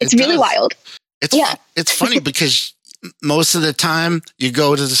does. It's really wild. It's funny because most of the time you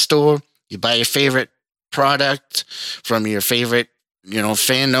go to the store, you buy your favorite product from your favorite,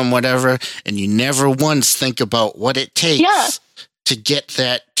 fandom, whatever, and you never once think about what it takes to get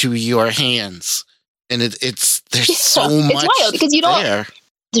that to your hands. And there's so much. It's wild because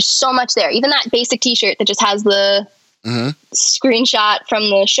there's so much there. Even that basic t-shirt that just has the screenshot from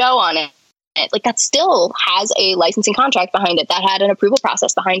the show on it. Like that still has a licensing contract behind it, that had an approval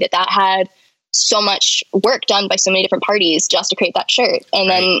process behind it, that had so much work done by so many different parties just to create that shirt. And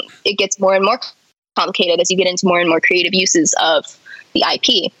then it gets more and more complicated as you get into more and more creative uses of the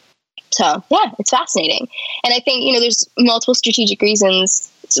IP. So it's fascinating. And I think, there's multiple strategic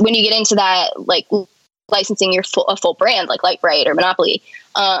reasons when you get into that, like licensing a full brand like Lite-Brite or Monopoly.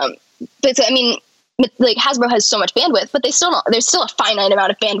 Like Hasbro has so much bandwidth, but there's still a finite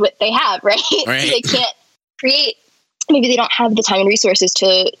amount of bandwidth they have, right? They can't create, maybe they don't have the time and resources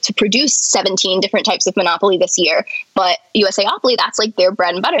to produce 17 different types of Monopoly this year, but USAopoly, that's like their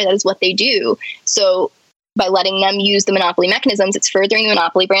bread and butter. That is what they do. So by letting them use the Monopoly mechanisms, it's furthering the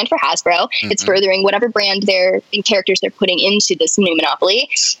Monopoly brand for Hasbro. It's furthering whatever brand and characters they're putting into this new Monopoly,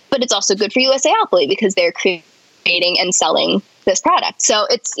 but it's also good for USAopoly because they're creating and selling this product. So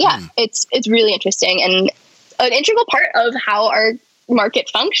it's really interesting and an integral part of how our market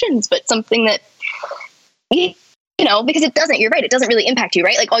functions, but something that, because you're right, it doesn't really impact you,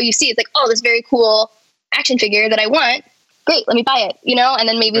 right? Like all you see is like, oh, this very cool action figure that I want. Great, let me buy it, and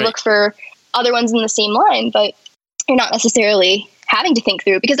then maybe look for other ones in the same line, but you're not necessarily having to think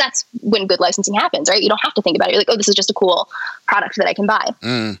through, because that's when good licensing happens, right? You don't have to think about it. You're like, oh, this is just a cool product that I can buy.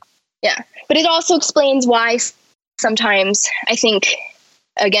 Yeah. But it also explains why sometimes I think,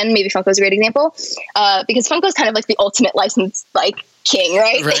 again, maybe Funko's a great example, because Funko's kind of like the ultimate license king,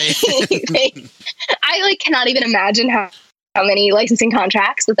 right? I cannot even imagine how many licensing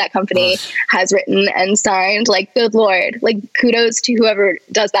contracts that company has written and signed. Like, good Lord, kudos to whoever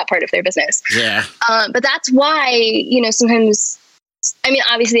does that part of their business. Yeah. But that's why, sometimes,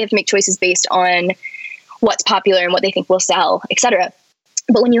 obviously they have to make choices based on what's popular and what they think will sell, etc.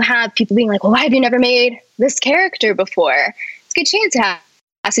 But when you have people being like, well, why have you never made this character before? It's a good chance it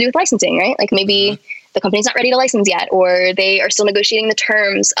has to do with licensing, right? Like maybe the company's not ready to license yet, or they are still negotiating the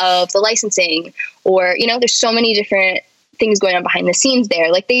terms of the licensing, or, there's so many different things going on behind the scenes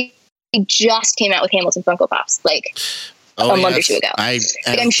there. Like they just came out with Hamilton Funko Pops, a month or two ago. I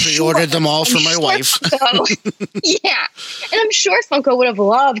pre-ordered them all for my wife. Yeah. And I'm sure Funko would have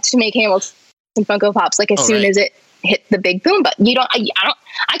loved to make Hamilton Funko Pops as soon as it hit the big boom, but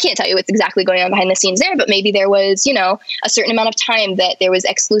I can't tell you what's exactly going on behind the scenes there, but maybe there was, a certain amount of time that there was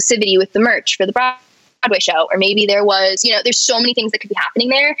exclusivity with the merch for the Broadway show, or maybe there was, there's so many things that could be happening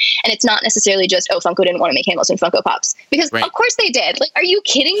there, and it's not necessarily just, oh, Funko didn't want to make Hamilton Funko Pops, because of course they did. Like, are you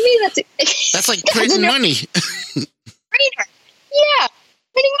kidding me? That's like printing money. Yeah.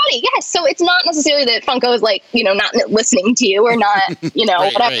 Printing money, yes. So it's not necessarily that Funko is not listening to you or not,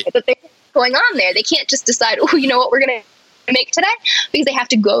 whatever. But they're going on there. They can't just decide, oh, you know what, we're going to make today, because they have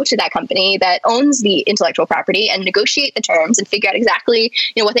to go to that company that owns the intellectual property and negotiate the terms and figure out exactly,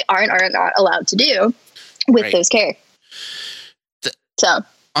 what they are and are not allowed to do with those characters. So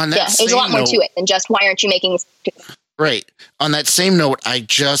there's a lot more to it than just, why aren't you making this? Right. On that same note, I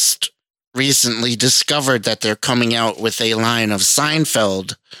just recently discovered that they're coming out with a line of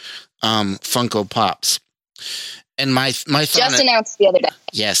Seinfeld Funko Pops. And my thought just announced the other day.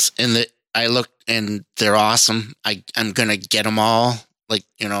 Yes, and I looked, and they're awesome. I'm gonna get them all. Like,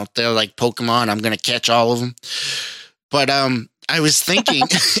 they're like Pokemon. I'm gonna catch all of them. But I was thinking,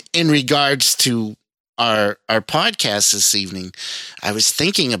 in regards to our podcast this evening, I was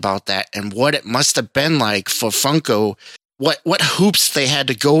thinking about that and what it must have been like for Funko. What hoops they had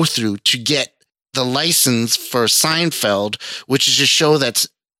to go through to get the license for Seinfeld, which is a show that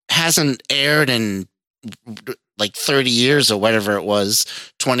hasn't aired in like 30 years or whatever it was,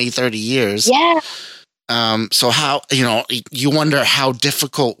 20, 30 years. Yeah. So how, you wonder how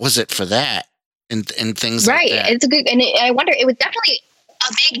difficult was it for that and things like that. Right. It's a good, and I wonder, it was definitely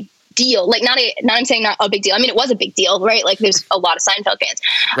a big deal. Like, I'm saying not a big deal. I mean, it was a big deal, right? Like, there's a lot of Seinfeld fans,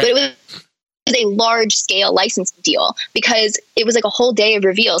 but it was a large scale license deal, because it was like a whole day of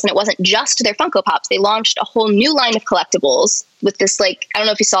reveals, and it wasn't just their Funko Pops. They launched a whole new line of collectibles with this, like, I don't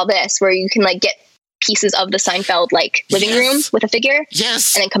know if you saw this, where you can like get pieces of the Seinfeld like living room with a figure, and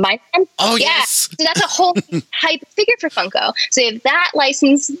then combine them. Oh yes, so that's a whole hype figure for Funko. So they have that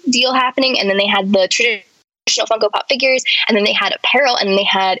license deal happening, and then they had the traditional Funko Pop figures, and then they had apparel, and then they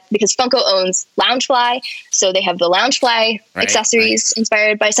had, because Funko owns Loungefly, so they have the Loungefly accessories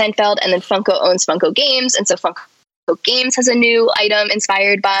inspired by Seinfeld, and then Funko owns Funko Games, and so Funko Games has a new item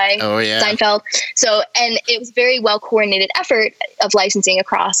inspired by Seinfeld. So, and it was a very well coordinated effort of licensing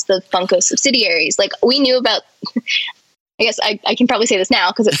across the Funko subsidiaries. Like, we knew about, I guess I can probably say this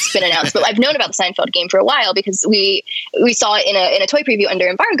now because it's been announced, but I've known about the Seinfeld game for a while, because we saw it in a toy preview under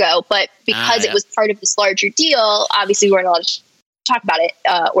embargo, but because it was part of this larger deal, obviously we weren't allowed to talk about it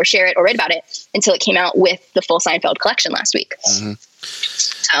or share it or write about it until it came out with the full Seinfeld collection last week. Mm-hmm.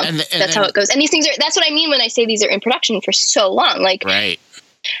 So that's how it goes. And these things that's what I mean when I say these are in production for so long. Like,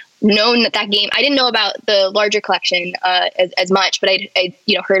 known that game, I didn't know about the larger collection as much, but I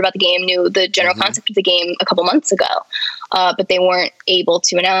heard about the game, knew the general concept of the game a couple months ago, but they weren't able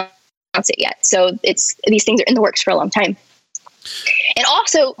to announce it yet. So these things are in the works for a long time. And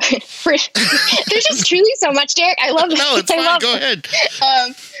also, there's just truly so much, Derek. I love it. No, it's fine. Go ahead.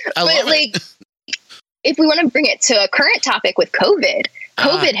 I love it. If we want to bring it to a current topic with COVID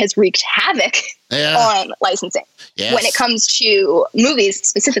has wreaked havoc on licensing when it comes to movies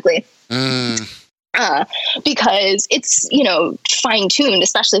specifically. Because it's, fine-tuned,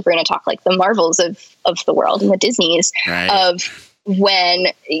 especially if we're going to talk like the Marvels of the world and the Disneys of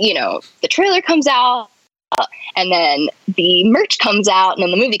when, the trailer comes out, and then the merch comes out, and then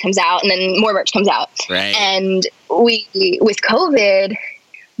the movie comes out, and then more merch comes out. Right. And with COVID,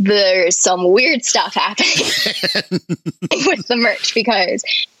 there's some weird stuff happening with the merch, because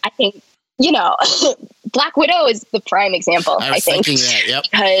I think, Black Widow is the prime example, I think. Thinking that,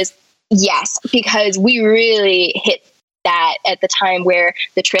 yep. Because we really hit that at the time where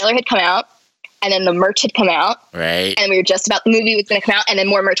the trailer had come out, and then the merch had come out. Right. And we were just about the movie was going to come out, and then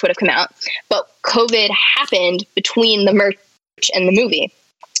more merch would have come out. But COVID happened between the merch and the movie.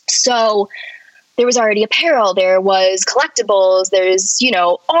 So there was already apparel, there was collectibles, there's,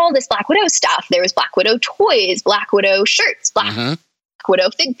 all this Black Widow stuff. There was Black Widow toys, Black Widow shirts, Black Widow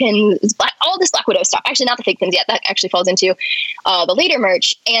fig pins, all this Black Widow stuff. Actually, not the fig pins yet. That actually falls into the later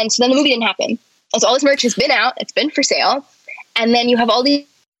merch. And so then the movie didn't happen. And so all this merch has been out. It's been for sale. And then you have all these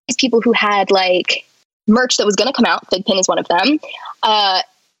people who had like merch that was going to come out. Fig pin is one of them.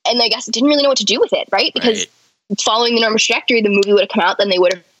 And I guess didn't really know what to do with it, right? Because following the normal trajectory, the movie would have come out, then they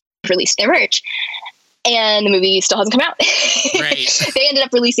would have released their merch. And the movie still hasn't come out. They ended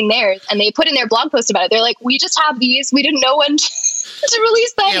up releasing theirs, and they put in their blog post about it. They're like, we just have these. We didn't know when to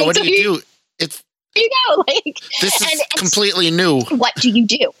release them. Yeah, what do you do? You go, like, this is completely new. What do you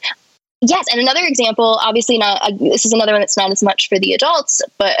do? Yes, and another example, obviously not. This is another one that's not as much for the adults,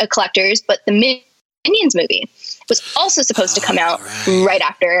 but collectors. But the Minions movie was also supposed to come out right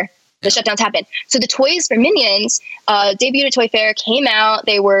after the shutdowns happened. So the toys for Minions debuted at Toy Fair, came out.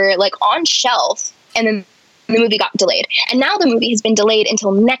 They were like on shelf, and then the movie got delayed. And now the movie has been delayed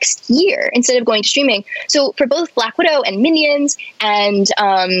until next year instead of going to streaming. So for both Black Widow and Minions, and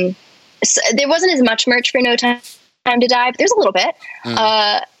so there wasn't as much merch for No Time to Die, but there's a little bit.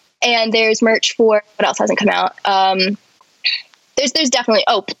 And there's merch for, what else hasn't come out? There's definitely,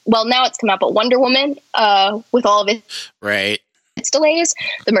 now it's come out, but Wonder Woman, with all of its delays,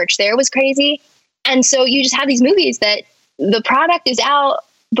 the merch there was crazy. And so you just have these movies that the product is out,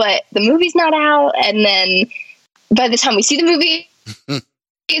 but the movie's not out. And then by the time we see the movie,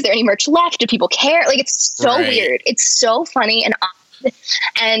 is there any merch left? Do people care? Like, it's so weird. It's so funny and odd.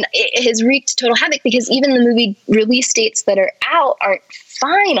 And it has wreaked total havoc because even the movie release dates that are out aren't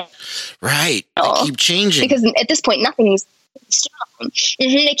final. Right. They keep changing. Because at this point, nothing's strong.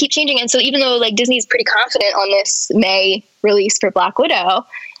 They keep changing. And so even though like Disney's pretty confident on this May release for Black Widow,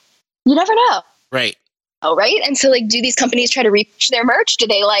 you never know. Right. Oh, right. And so like, do these companies try to reach their merch? Do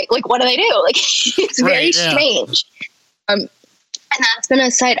they like what do they do? Like, it's very strange. And that's been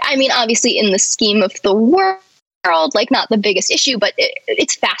a side. I mean, obviously in the scheme of the world, like not the biggest issue, but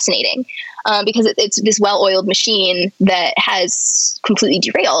it's fascinating because it's this well-oiled machine that has completely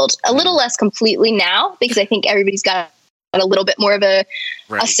derailed. A little less completely now because I think everybody's got a little bit more of a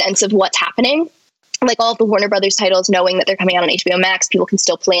sense of what's happening. Like all of the Warner Brothers titles, knowing that they're coming out on HBO Max, people can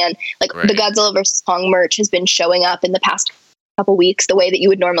still plan. Like the Godzilla vs. Kong merch has been showing up in the past couple weeks the way that you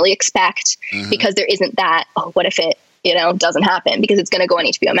would normally expect because there isn't that, oh, what if it, doesn't happen because it's going to go on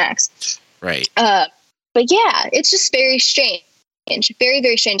HBO Max. Right. But yeah, it's just very strange. Very,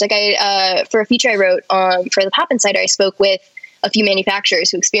 very strange. Like for a feature I wrote for the Pop Insider, I spoke with a few manufacturers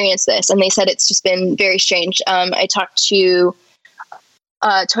who experienced this, and they said it's just been very strange. I talked to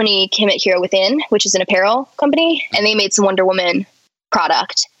Tony Kim at Hero Within, which is an apparel company, and they made some Wonder Woman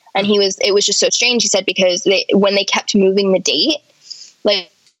product. And it was just so strange. He said, because when they kept moving the date,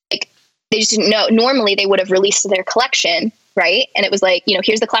 like they just didn't know. Normally they would have released their collection, right? And it was like,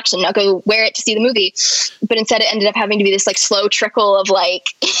 here's the collection. Now go wear it to see the movie. But instead it ended up having to be this like slow trickle of like,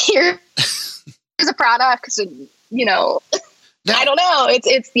 here's a product. So, now, I don't know.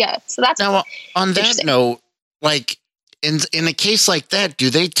 It's yeah. So that's now on that note, like in a case like that, do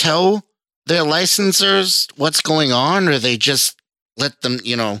they tell their licensors what's going on, or they just let them,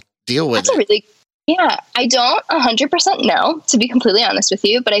 deal with it? I don't 100% know, to be completely honest with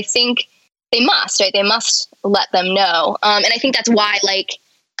you, but I think they must, right? They must let them know. And I think that's why, like,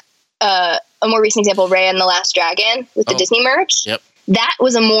 a more recent example, Raya and the Last Dragon with the Disney merch. Yep. That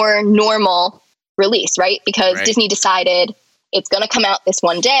was a more normal release, right? Because Disney decided it's going to come out this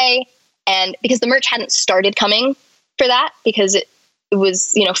one day. And because the merch hadn't started coming for that, because it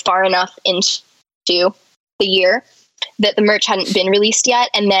was, far enough into the year that the merch hadn't been released yet.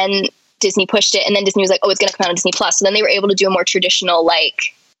 And then Disney pushed it. And then Disney was like, oh, it's going to come out on Disney Plus. So then they were able to do a more traditional,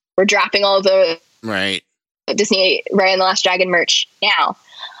 like, we're dropping all of the Disney Raya and the Last Dragon merch now,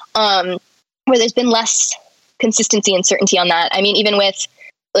 where there's been less consistency and certainty on that. I mean, even with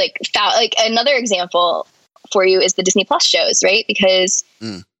like another example for you is the Disney Plus shows, right? Because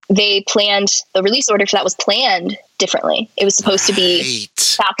they planned, the release order for that was planned differently. It was supposed to be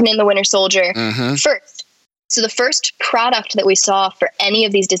Falcon and the Winter Soldier first. So the first product that we saw for any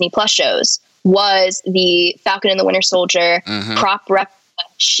of these Disney Plus shows was the Falcon and the Winter Soldier prop replica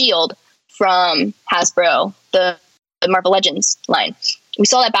shield from Hasbro, the Marvel Legends line. We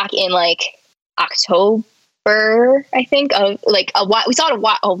saw that back in like October, I think, of like a while. We saw it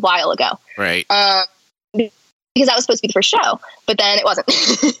a while ago, right? Because that was supposed to be the first show, but then it wasn't.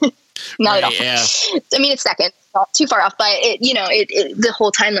 Not at all. Yeah. I mean, it's second, not too far off, but the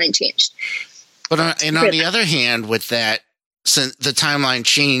whole timeline changed. But on the other hand, with that, since the timeline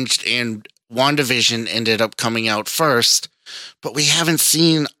changed and WandaVision ended up coming out first, but we haven't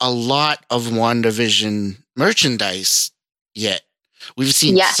seen a lot of WandaVision merchandise yet. We've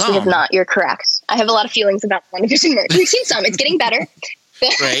seen some. We have not. You're correct. I have a lot of feelings about WandaVision merch. We've seen some. It's getting better.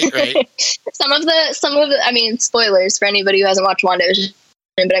 Right. Some of the. I mean, spoilers for anybody who hasn't watched WandaVision.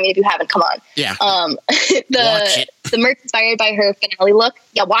 But I mean, if you haven't, come on. Yeah. The merch inspired by her finale look.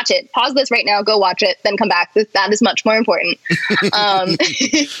 Yeah, watch it. Pause this right now. Go watch it. Then come back. That is much more important.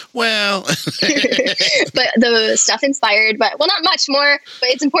 Well, but the stuff inspired by, well, not much more, but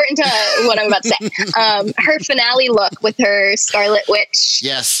it's important to what I'm about to say. Her finale look with her Scarlet Witch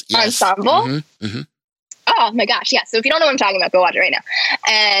ensemble. Oh my gosh. Yeah. So if you don't know what I'm talking about, go watch it right now.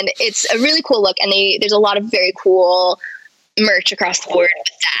 And it's a really cool look. And there's a lot of very cool merch across the board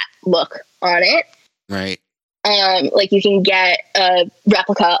with that look on it. Right. Like you can get a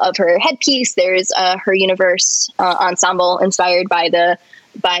replica of her headpiece. There's her universe ensemble inspired by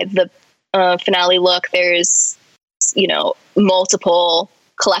the finale look. There's multiple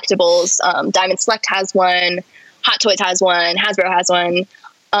collectibles. Diamond Select has one. Hot Toys has one. Hasbro has one.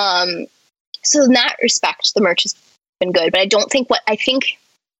 So in that respect, the merch has been good. But I think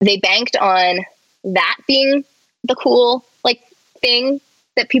they banked on that being the cool thing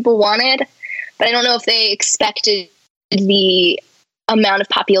that people wanted, but I don't know if they expected the amount of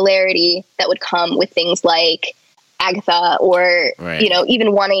popularity that would come with things like Agatha or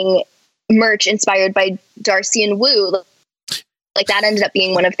even wanting merch inspired by Darcy and Wu. Like that ended up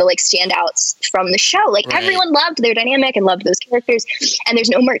being one of the like standouts from the show. Like everyone loved their dynamic and loved those characters, and there's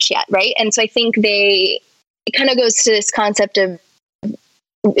no merch yet, right? And so I think it kind of goes to this concept of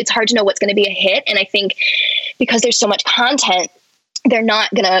it's hard to know what's going to be a hit. And I think because there's so much content, they're not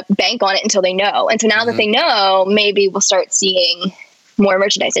going to bank on it until they know. And so now that they know, maybe we'll start seeing more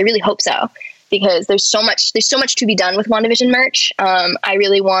merchandise. I really hope so, because there's so much to be done with WandaVision merch. I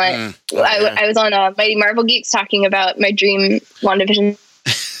really want, I was on Mighty Marvel Geeks talking about my dream WandaVision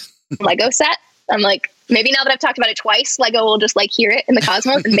Lego set. I'm like, maybe now that I've talked about it twice, Lego will just like hear it in the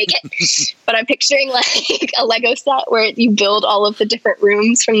cosmos and make it. But I'm picturing like a Lego set where you build all of the different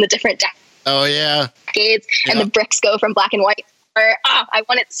rooms from the different decades, and the bricks go from black and white. I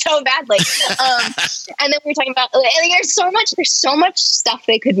want it so badly. And then we were talking about there's so much stuff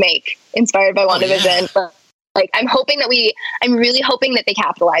they could make inspired by WandaVision. But like I'm really hoping that they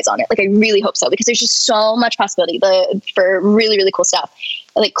capitalize on it. Like I really hope so, because there's just so much possibility for really, really cool stuff.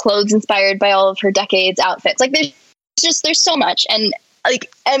 Like clothes inspired by all of her decades outfits. Like there's so much. And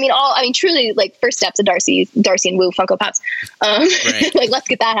like, truly, like first steps of Darcy and Wu Funko Pops. Like let's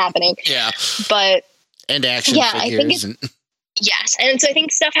get that happening. Yeah. But and action figures. I think yes. And so I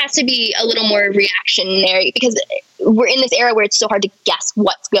think stuff has to be a little more reactionary, because we're in this era where it's so hard to guess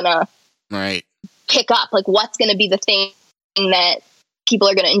what's gonna pick up, like what's gonna be the thing that people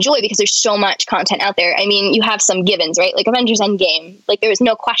are gonna enjoy, because there's so much content out there. I mean, you have some givens, right? Like Avengers Endgame, like there was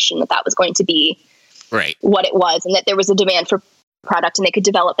no question that was going to be what it was, and that there was a demand for product and they could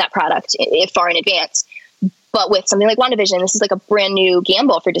develop that product far in advance. But with something like WandaVision, this is like a brand new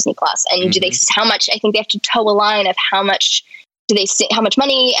gamble for Disney Plus. And how much, I think they have to toe a line of how much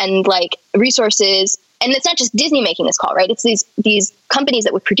money and like resources. And it's not just Disney making this call, right? It's these companies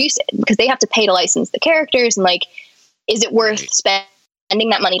that would produce it, because they have to pay to license the characters. And like, is it worth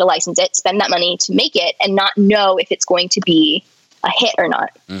spending that money to license it, spend that money to make it, and not know if it's going to be a hit or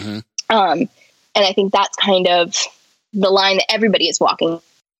not? And I think that's kind of the line that everybody is walking,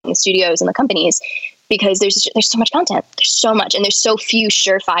 the studios and the companies, because there's so much content, there's so much, and there's so few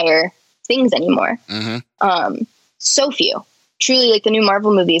surefire things anymore. So few. Truly, like the new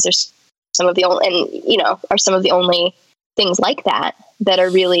Marvel movies are some of the only things like that are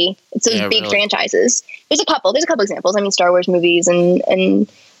really, it's those big franchises. There's a couple examples. I mean, Star Wars movies and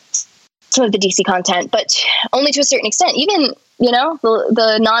some of the DC content, but only to a certain extent. Even,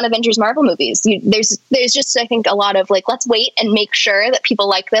 the non-Avengers Marvel movies, there's just, I think, a lot of like, let's wait and make sure that people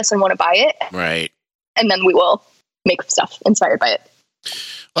like this and want to buy it. Right. And then we will make stuff inspired by it.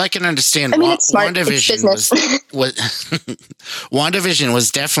 Well, I can understand. It's smart. WandaVision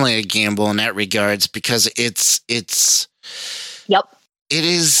was definitely a gamble in that regards, because it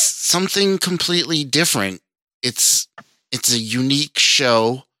is something completely different. It's a unique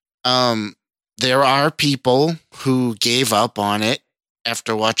show. There are people who gave up on it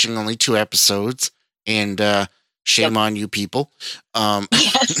after watching only 2 episodes, and shame on you people.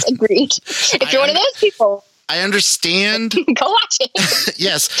 Yes, agreed. If you're one of those people, I understand. Go watch it.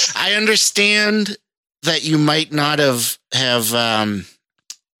 Yes, I understand that you might not have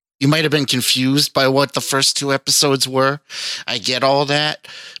you might have been confused by what the first 2 episodes were. I get all that,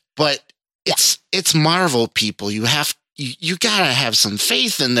 but it's Marvel, people. You gotta have some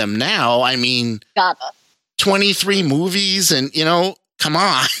faith in them now. I mean, 23 movies, and come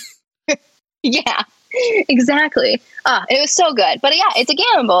on. Yeah. Exactly. It was so good. But yeah, it's a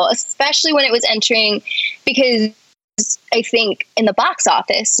gamble, especially when it was entering, because I think in the box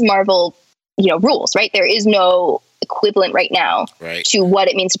office, Marvel, rules, right? There is no equivalent right now to what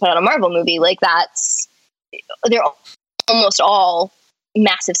it means to put out a Marvel movie. Like they're almost all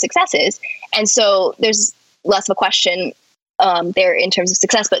massive successes. And so there's less of a question there in terms of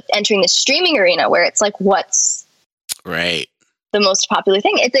success, but entering the streaming arena where it's like, what's the most popular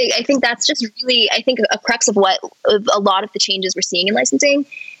thing. I think that's just really, a crux of what a lot of the changes we're seeing in licensing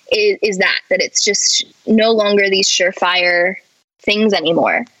is that it's just no longer these surefire things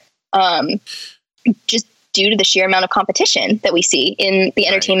anymore. Just due to the sheer amount of competition that we see in the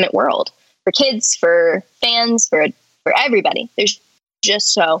entertainment world, for kids, for fans, for everybody. There's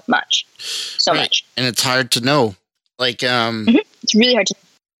just so much. And it's hard to know. Like, it's really hard to know.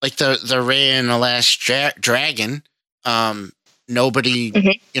 Like the Raya and the Last Dragon,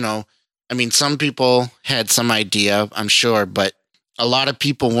 nobody, I mean, some people had some idea, I'm sure, but a lot of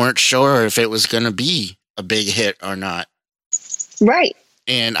people weren't sure if it was going to be a big hit or not. Right.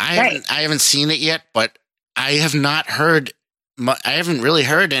 And I haven't seen it yet, but I haven't really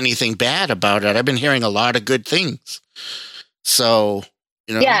heard anything bad about it. I've been hearing a lot of good things. So,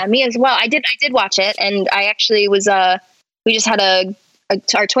 Yeah, me as well. I did watch it, and I actually was, we just had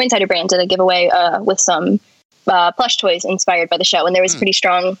our Toy Insider brand did a giveaway with some plush toys inspired by the show, and there was pretty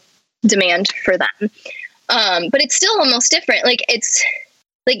strong demand for them. But it's still almost different. Like, it's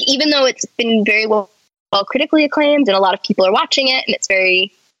like, even though it's been very well critically acclaimed and a lot of people are watching it and it's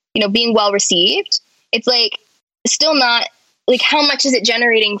very, being well received, it's like still not like, how much is it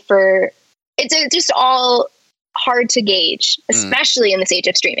generating for, it's just all hard to gauge, especially in this age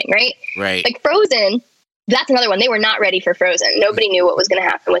of streaming, right? Right. Like Frozen, that's another one. They were not ready for Frozen. Nobody knew what was going to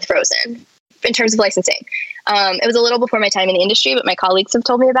happen with Frozen in terms of licensing. It was a little before my time in the industry, but my colleagues have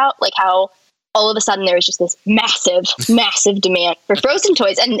told me about like how all of a sudden there was just this massive demand for Frozen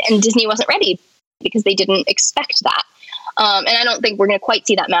toys, and Disney wasn't ready because they didn't expect that. And I don't think we're going to quite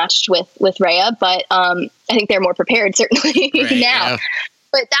see that matched with Raya, but I think they're more prepared certainly right, now. Yeah.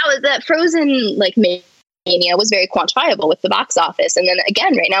 But that Frozen like mania was very quantifiable with the box office, and then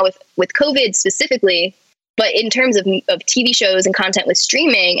again right now with COVID specifically. But in terms of TV shows and content with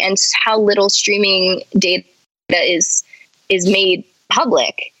streaming and how little streaming data is made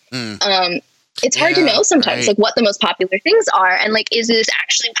public, it's hard to know sometimes, like what the most popular things are, and like, is this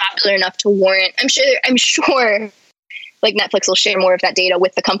actually popular enough to warrant? I'm sure, like Netflix will share more of that data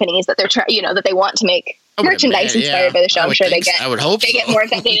with the companies that they're trying, that they want to make merchandise inspired by the show. I'm sure they get. I would hope they get more of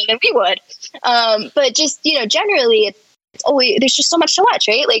that data than we would. But just generally, it's always, there's just so much to watch,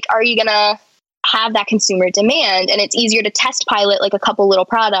 right? Like, are you gonna have that consumer demand? And it's easier to test pilot like a couple little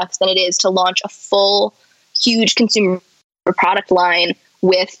products than it is to launch a full huge consumer product line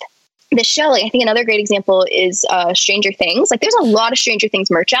with the show. Like, I think another great example is Stranger Things. Like, there's a lot of Stranger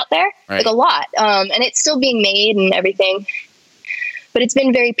Things merch out there, like a lot, and it's still being made and everything, but it's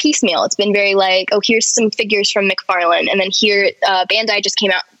been very piecemeal. It's been very like, oh, here's some figures from McFarlane, and then here Bandai just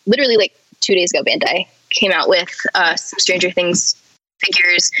came out literally like 2 days ago. Bandai came out with some Stranger Things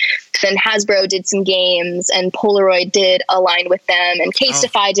figures. Then Hasbro did some games, and Polaroid did a line with them, and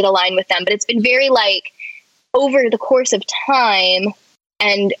Casetify did a line with them. But it's been very like over the course of time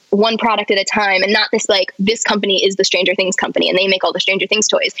and one product at a time, and not this like, this company is the Stranger Things company and they make all the Stranger Things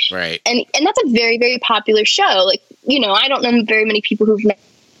toys. Right. And that's a very, very popular show. Like, I don't know very many people who've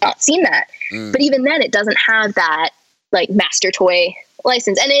not seen that. But even then, it doesn't have that like master toy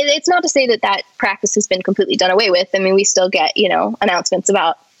license. And it's not to say that practice has been completely done away with. I mean, we still get, announcements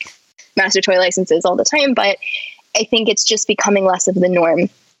about master toy licenses all the time, but I think it's just becoming less of the norm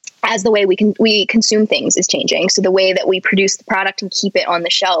as the way we consume things is changing. So the way that we produce the product and keep it on the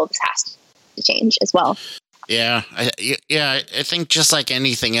shelves has to change as well. Yeah. I think just like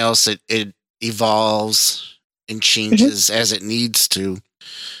anything else, it evolves and changes as it needs to.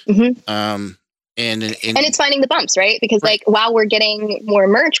 And it's finding the bumps, right? Because like, while we're getting more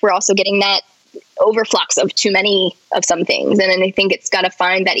merch, we're also getting that overflux of too many of some things. And then I think it's got to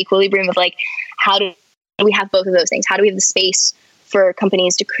find that equilibrium of like, how do we have both of those things? How do we have the space for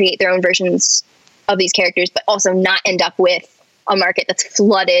companies to create their own versions of these characters, but also not end up with a market that's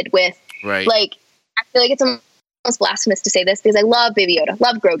flooded with like, I feel like it's almost blasphemous to say this because I love Baby Yoda,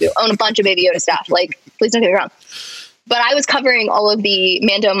 love Grogu, own a bunch of Baby Yoda stuff. Like, please don't get me wrong. But I was covering all of the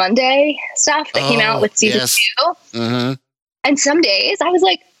Mando Monday stuff that came out with season 2. And some days I was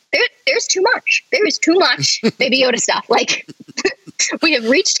like, there's too much. There is too much Baby Yoda stuff. Like, we have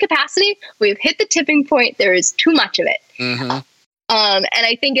reached capacity. We've hit the tipping point. There is too much of it. And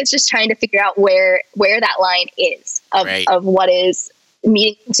I think it's just trying to figure out where that line is of what is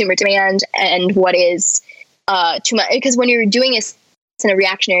meeting consumer demand and what is too much. Because when you're doing this in a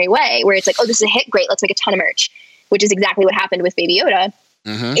reactionary way, where it's like, oh, this is a hit, great, let's make a ton of merch, which is exactly what happened with Baby Yoda.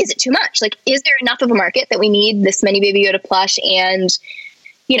 Is it too much? Like, is there enough of a market that we need this many Baby Yoda plush and,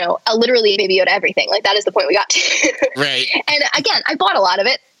 literally Baby Yoda everything? Like, that is the point we got to. Right. And again, I bought a lot of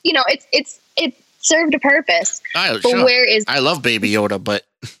it. It served a purpose. I love Baby Yoda, but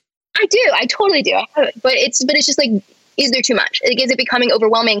I do. I totally do. I have it. But it's just like, is there too much? Like, is it becoming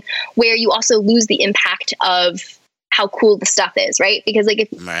overwhelming where you also lose the impact of how cool the stuff is, right? Because like,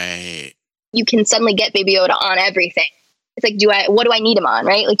 if you can suddenly get Baby Yoda on everything, it's like, what do I need him on,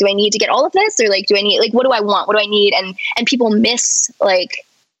 right? Like, do I need to get all of this, or like, do I need, like, what do I want? What do I need? And people miss, like,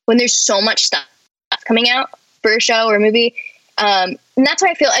 when there's so much stuff coming out for a show or a movie. And that's why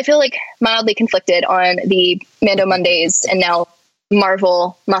I feel like mildly conflicted on the Mando Mondays, and now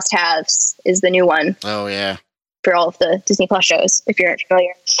Marvel must-haves is the new one. Oh yeah. For all of the Disney Plus shows, if you're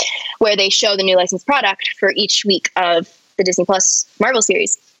familiar, where they show the new licensed product for each week of the Disney Plus Marvel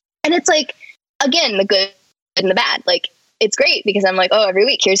series. And it's like, again, the good and the bad. Like, it's great because I'm like, oh, every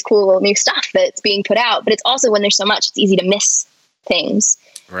week here's cool new stuff that's being put out. But it's also, when there's so much, it's easy to miss things.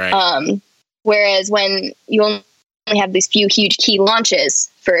 Right. Whereas when you only have these few huge key launches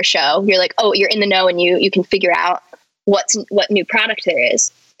for a show, you're like, oh, you're in the know and you can figure out what new product there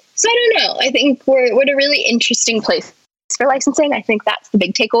is. So I don't know. I think we're at a really interesting place for licensing. I think that's the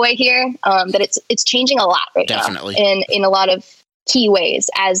big takeaway here. That it's changing a lot right Definitely. now in a lot of key ways,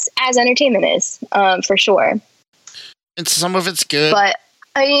 as entertainment is, for sure. And some of it's good, but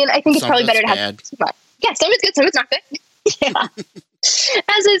I mean, I think it's probably better to have bad. some. Yeah, some of it's good, some of it's not good. Yeah,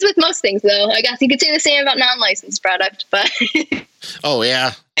 as is with most things, though. I guess you could say the same about non-licensed product, but oh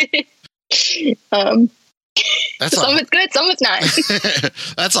yeah, that's some of it's good, some of it's not.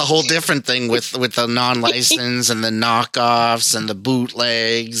 That's a whole different thing with the non-license and the knockoffs and the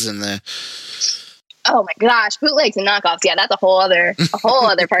bootlegs and the. Oh my gosh, bootlegs and knockoffs. Yeah, that's a whole other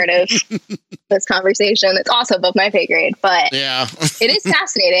part of this conversation. It's also above my pay grade, but yeah, it is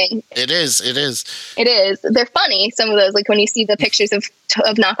fascinating. It is. They're funny. Some of those, like when you see the pictures of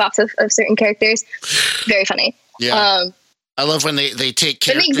knockoffs of certain characters, very funny. Yeah. I love when they take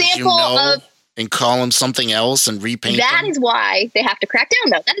characters and call them something else and repaint them. That is why they have to crack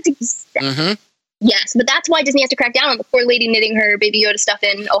down, though. That is exactly. Yes, but that's why Disney has to crack down on the poor lady knitting her Baby Yoda stuff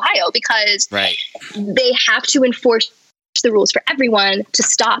in Ohio, because they have to enforce the rules for everyone to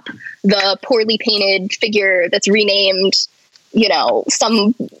stop the poorly painted figure that's renamed,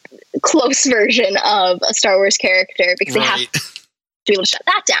 some close version of a Star Wars character, because they have to be able to shut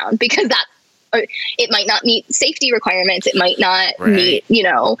that down, because it might not meet safety requirements. It might not meet,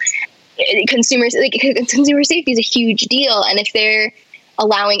 consumer safety is a huge deal. And if they're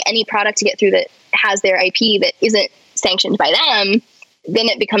allowing any product to get through that has their IP that isn't sanctioned by them, then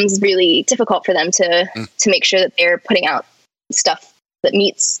it becomes really difficult for them to make sure that they're putting out stuff that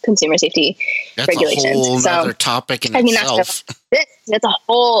meets consumer safety regulations. That's a whole other topic in itself. That's a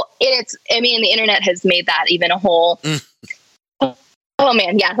whole. The internet has made that even a whole. Oh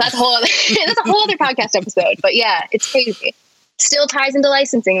man, yeah, that's a whole other podcast episode. But yeah, it's crazy. Still ties into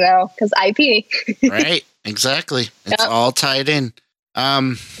licensing though, because IP. Right, exactly. It's all tied in.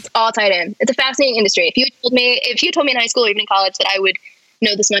 It's all tied in. It's a fascinating industry. If you told me in high school or even in college that I would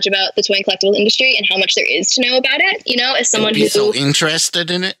know this much about the toy and collectible industry and how much there is to know about it, as someone who's so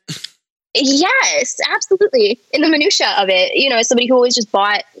interested in it. Yes, absolutely. In the minutia of it, as somebody who always just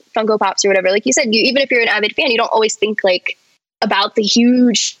bought Funko Pops or whatever, like you said, even if you're an avid fan, you don't always think about the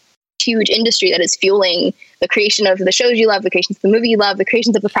huge industry that is fueling the creation of the shows you love, the creations of the movie you love, the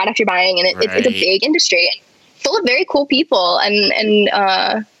creations of the product you're buying, and it's a big industry. Full of very cool people, and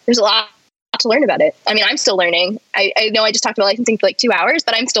there's a lot to learn about it. I mean, I'm still learning. I know I just talked about licensing for 2 hours,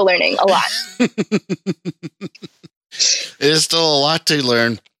 but I'm still learning a lot. There's still a lot to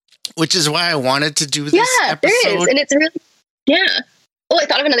learn, which is why I wanted to do this episode. There is, and it's really, Oh, I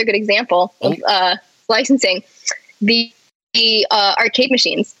thought of another good example of licensing. The arcade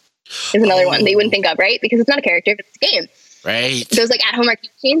machines is another one that you wouldn't think of, right? Because it's not a character, but it's a game. Right. Those at-home arcade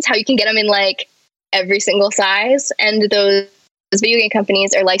machines, how you can get them in every single size, and those video game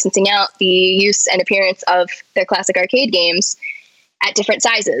companies are licensing out the use and appearance of their classic arcade games at different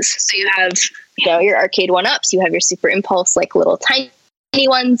sizes. So you have, your arcade 1-ups, you have your Super Impulse, little tiny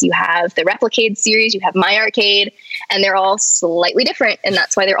ones, you have the Replicade series, you have My Arcade, and they're all slightly different, and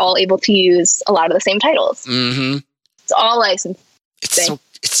that's why they're all able to use a lot of the same titles. Mm-hmm. It's all licensed. It's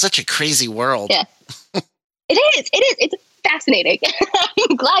such a crazy world. Yeah. It is. It's fascinating.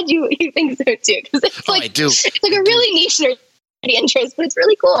 I'm glad you think so too, because it's I do. It's a really niche nerdy interest, but it's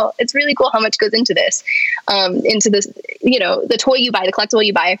really cool. It's really cool how much goes into this, the toy you buy, the collectible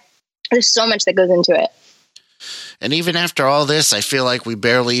you buy. There's so much that goes into it. And even after all this, I feel like we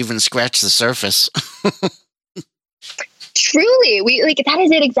barely even scratched the surface. Truly, that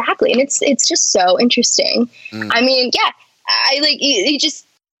is it exactly, and it's just so interesting. I mean, you just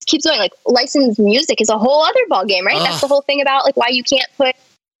keeps going. Licensed music is a whole other ballgame, right? That's the whole thing about why you can't put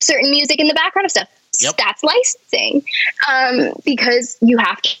certain music in the background of stuff. Yep. That's licensing, because you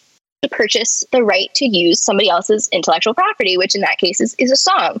have to purchase the right to use somebody else's intellectual property, which in that case is a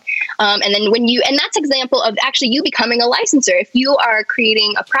song. And then and that's an example of actually you becoming a licensor. If you are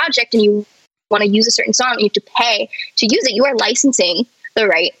creating a project and you want to use a certain song, you have to pay to use it. You are licensing the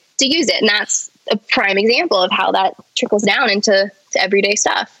right to use it, and that's a prime example of how that trickles down into everyday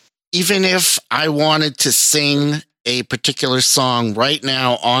stuff. Even if I wanted to sing a particular song right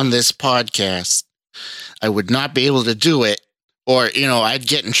now on this podcast, I would not be able to do it, or I'd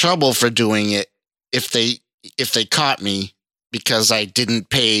get in trouble for doing it if they caught me because I didn't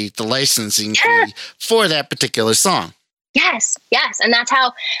pay the licensing fee for that particular song. Yes, and that's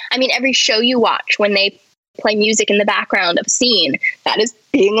how. I mean, every show you watch, when they play music in the background of a scene, that is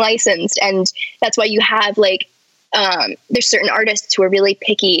being licensed, and that's why you have there's certain artists who are really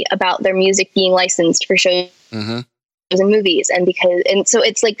picky about their music being licensed for shows and movies, and so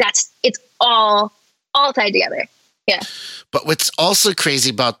it's it's all tied together. Yeah. But what's also crazy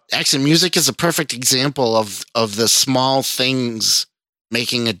about actually music is a perfect example of the small things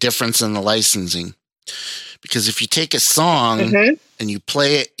making a difference in the licensing. Because if you take a song and you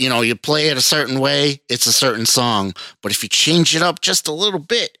play it, you play it a certain way, it's a certain song. But if you change it up just a little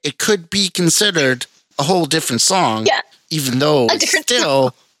bit, it could be considered a whole different song, even though it's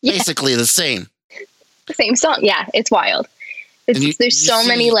still basically the same. The same song. Yeah, it's wild. There's so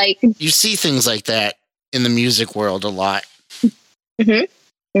many like... You see things like that in the music world a lot.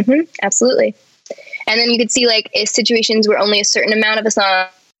 Absolutely. And then you could see like situations where only a certain amount of a song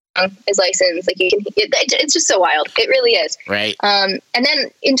is licensed. Like it's just so wild. It really is. Right. And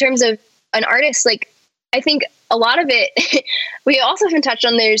then in terms of an artist, like I think a lot of it, we also haven't touched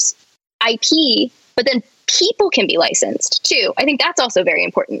on, there's IP, but then people can be licensed too. I think that's also very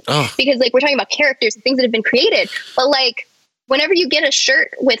important because like we're talking about characters and things that have been created, but like whenever you get a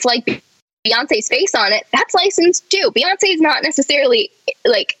shirt with like Beyonce's face on it, that's licensed too. Beyonce is not necessarily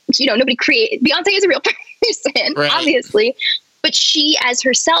like, nobody created, Beyonce is a real person, obviously, but she as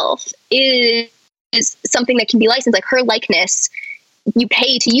herself is something that can be licensed. Like her likeness, you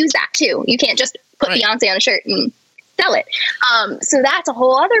pay to use that too. You can't just put Beyonce on a shirt and sell it. So that's a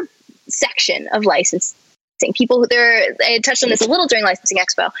whole other section of licensing. People I touched on this a little during Licensing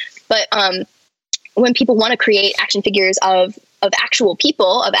Expo, but when people want to create action figures of actual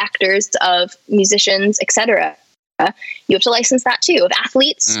people, of actors, of musicians, etc., you have to license that too, of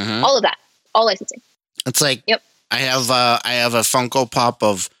athletes, all of that, all licensing. It's like, I have a Funko Pop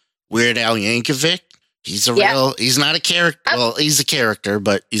of Weird Al Yankovic. He's he's not a character. Well, he's a character,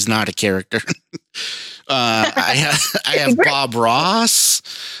 but he's not a character. I have Bob Ross.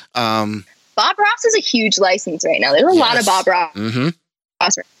 Bob Ross is a huge license right now. There's a lot of Bob Ross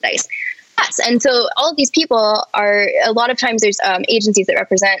merchandise. Yes. And so all of these people are, a lot of times there's agencies that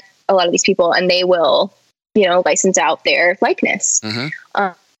represent a lot of these people, and they will, license out their likeness.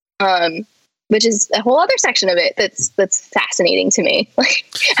 Which is a whole other section of it that's fascinating to me. Like,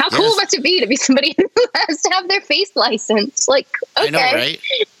 how cool must it be to be somebody who has to have their face licensed? Like, okay. I know, right?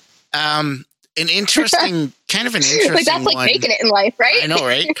 An interesting like that's like one. Making it in life, right? I know,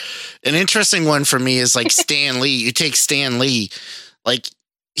 right? An interesting one for me is like Stan Lee. You take Stan Lee, like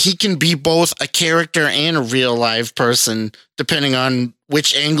he can be both a character and a real live person, depending on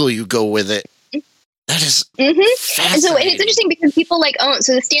which angle you go with it. That is fascinating. And so it's interesting because people like own.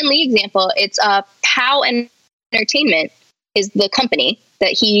 So the Stan Lee example, it's POW Entertainment is the company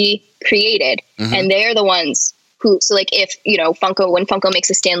that he created, and they're the ones who. So like if Funko, when Funko makes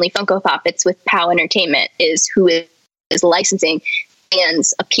a Stan Lee Funko Pop, it's with POW Entertainment is who is licensing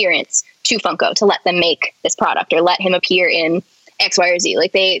Stan's appearance to Funko to let them make this product or let him appear in X, Y, or Z.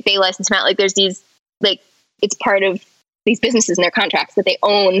 Like they license him out. Like there's these like it's part of these businesses in their contracts that they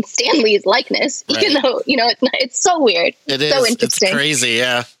own Stan Lee's likeness, even though, it's so weird. It is. So interesting. It's crazy.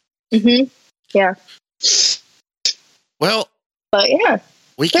 Yeah. Yeah. Well, but yeah,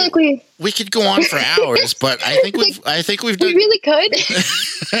 we could go on for hours, but I think we've done, we really could.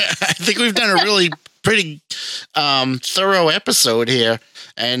 I think we've done a really pretty, thorough episode here.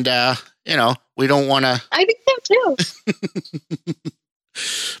 And, we don't want to, I think so too.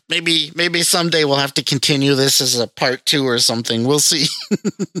 Maybe someday we'll have to continue this as a part 2 or something. We'll see.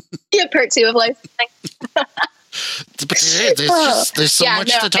 Part 2 of licensing. But there's so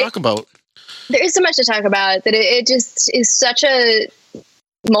much to talk about. There is so much to talk about that it just is such a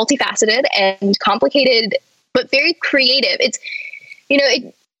multifaceted and complicated, but very creative. It's,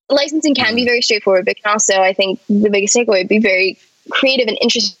 licensing can be very straightforward, but can also, I think, the biggest takeaway would be very creative and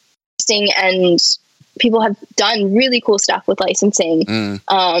interesting, and people have done really cool stuff with licensing.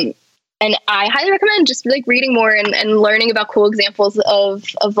 And I highly recommend just like reading more and learning about cool examples of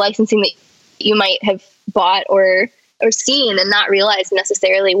licensing that you might have bought or seen and not realized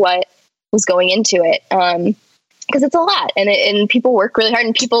necessarily what was going into it. Because it's a lot and people work really hard,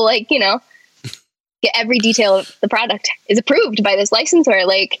 and people get every detail of the product is approved by this licensor.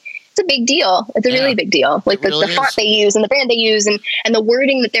 Like, it's a big deal. It's a really big deal. Like the font they use and the brand they use and the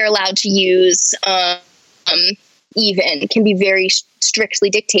wording that they're allowed to use, even can be very strictly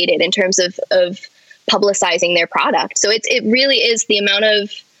dictated in terms of publicizing their product. So it really is the amount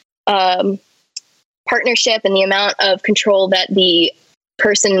of partnership and the amount of control that the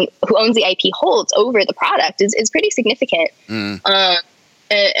person who owns the IP holds over the product is pretty significant.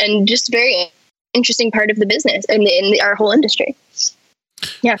 And just very interesting part of the business and in our whole industry.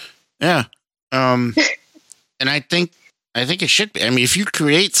 Yeah. Yeah. And I think it should be. I mean, if you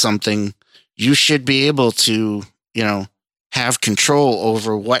create something, you should be able to, have control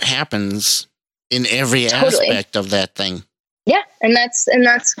over what happens in every aspect of that thing. Yeah. And that's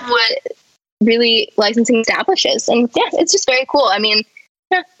what really licensing establishes. And yeah, it's just very cool. I mean,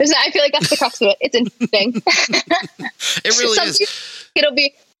 yeah, I feel like that's the crux of it. It's interesting. It really is.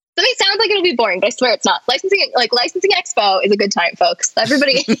 Something sounds like it'll be boring, but I swear it's not. Licensing Expo is a good time, folks.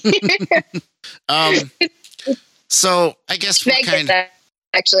 Everybody. So I guess Meg gets that,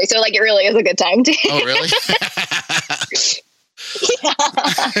 actually. So like, it really is a good time too. Oh, really?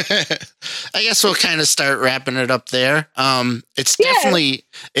 I guess we'll kind of start wrapping it up there. It's definitely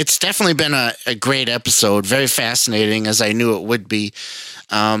been a great episode, very fascinating, as I knew it would be.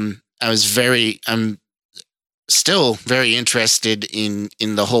 I'm still very interested in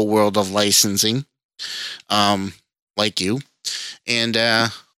the whole world of licensing, like you, and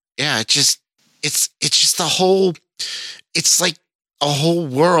it's just it's like a whole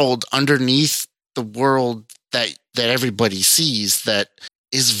world underneath the world that everybody sees that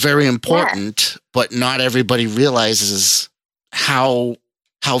is very important, but not everybody realizes how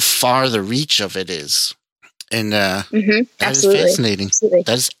far the reach of it is. And that is fascinating. Absolutely.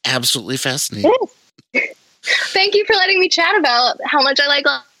 That is absolutely fascinating. Thank you for letting me chat about how much I like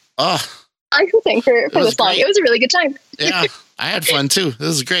licensing for this long. It was a really good time. Yeah, I had fun too. This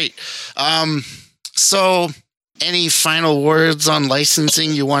is great. So any final words on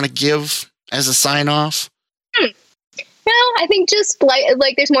licensing you want to give as a sign off? No, I think just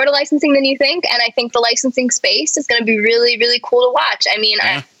like there's more to licensing than you think. And I think the licensing space is going to be really, really cool to watch. I mean,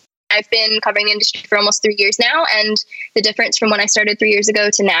 I've been covering the industry for almost 3 years now, and the difference from when I started 3 years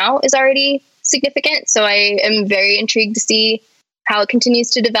ago to now is already significant. So I am very intrigued to see how it continues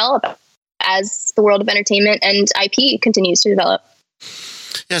to develop as the world of entertainment and IP continues to develop.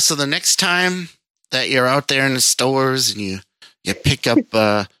 Yeah, so the next time that you're out there in the stores and you pick up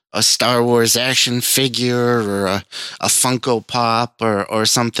a Star Wars action figure or a Funko Pop or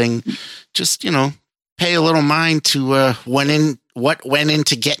something, just, pay a little mind to what went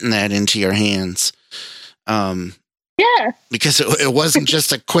into getting that into your hands. Yeah. Because it wasn't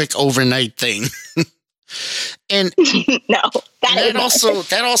just a quick overnight thing. And no, that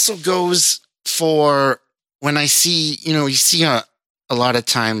also goes for when I see, you see a lot of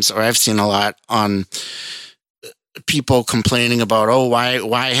times, or I've seen a lot on people complaining about,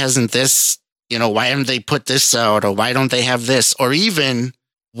 why hasn't this, why haven't they put this out, or why don't they have this, or even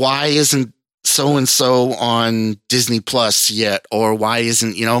why isn't so-and-so on Disney Plus yet, or why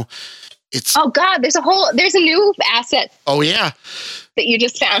isn't, it's... Oh God, there's a new asset. Oh yeah. That you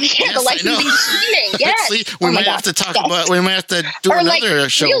just found. Yeah, yes, the licensing streaming. Yes. We might have to talk about, we might have to do another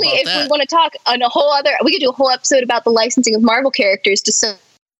show really, about if that. we want to talk on we could do a whole episode about the licensing of Marvel characters to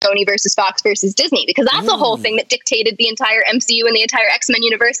Sony versus Fox versus Disney, because that's the whole thing that dictated the entire MCU and the entire X-Men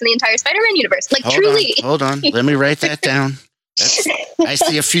universe and the entire Spider-Man universe. Like, truly. Hold on. Let me write that down. I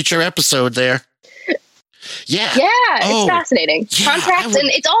see a future episode there. Yeah. Yeah, it's fascinating. Yeah, contracts, and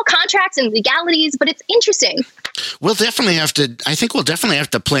it's all contracts and legalities, but it's interesting. I think we'll definitely have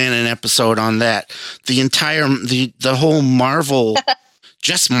to plan an episode on that. The whole Marvel,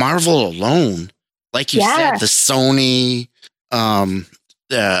 just Marvel alone. Like you said, the Sony,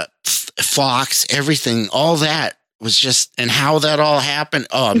 the Fox, everything, all that was just, and how that all happened.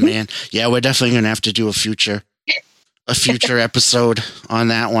 Oh man. Yeah, we're definitely going to have to do a future episode on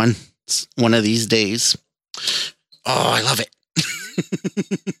that one of these days. Oh, I love it.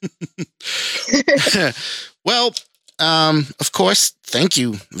 Well, of course, thank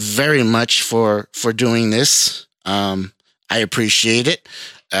you very much for doing this. I appreciate it.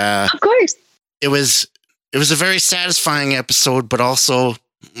 Of course. It was a very satisfying episode, but also,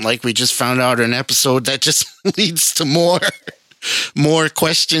 like we just found out, an episode that just leads to more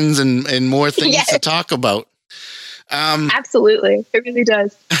questions and more things to talk about. Absolutely. It really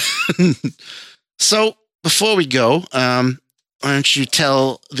does. So before we go, why don't you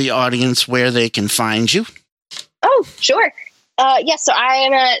tell the audience where they can find you? Oh, sure. Yes, so I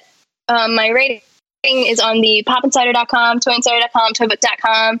am at, my rating is on the popinsider.com, toyinsider.com,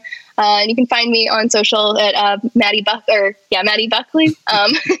 toybook.com. And you can find me on social at Maddie Buckley.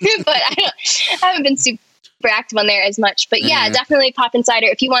 But I haven't been super active on there as much. But yeah, definitely Pop Insider.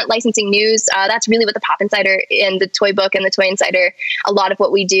 If you want licensing news, that's really what the Pop Insider and the Toy Book and the Toy Insider, a lot of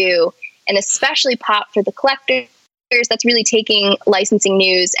what we do, and especially Pop for the collectors, that's really taking licensing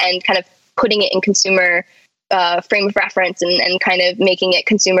news and kind of putting it in consumer frame of reference and kind of making it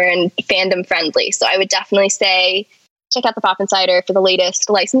consumer and fandom friendly. So I would definitely say check out the Pop Insider for the latest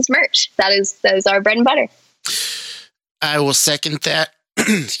licensed merch. That is our bread and butter. I will second that.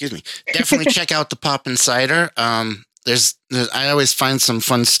 Excuse me. Definitely check out the Pop Insider. There's I always find some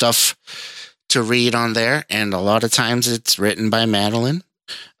fun stuff to read on there, and a lot of times it's written by Madeline.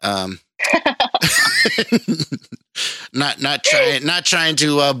 Not trying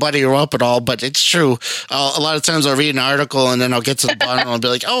to buddy her up at all, but it's true. A lot of times I'll read an article and then I'll get to the bottom and I'll be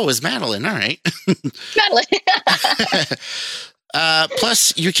like, oh, it's Madeline. All right. Madeline.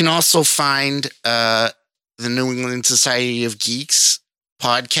 Plus, you can also find the New England Society of Geeks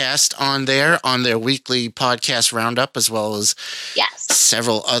podcast on their weekly podcast roundup, as well as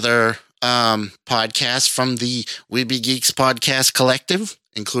several other podcasts from the Weeby Geeks podcast collective,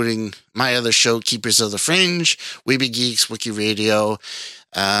 including my other show, Keepers of the Fringe, Weeby Geeks, Wiki Radio,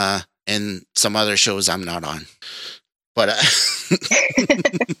 and some other shows I'm not on. But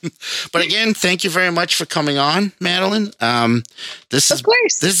but again, thank you very much for coming on, Madeline. This has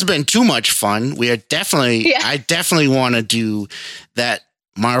been too much fun. We are definitely I definitely want to do that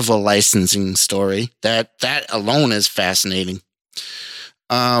Marvel licensing story. That alone is fascinating.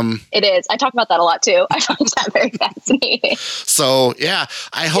 It is. I talk about that a lot too. I find that very fascinating. So yeah,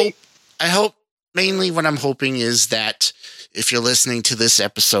 I hope mainly what I'm hoping is that if you're listening to this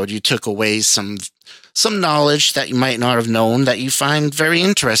episode, you took away some knowledge that you might not have known that you find very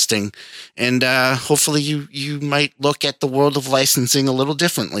interesting. And hopefully you might look at the world of licensing a little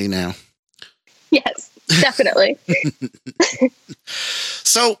differently now. Yes, definitely.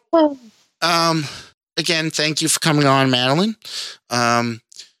 So, again, thank you for coming on, Madeline. And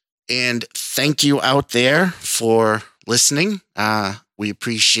thank you out there for listening. We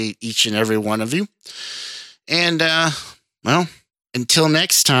appreciate each and every one of you. And, well, until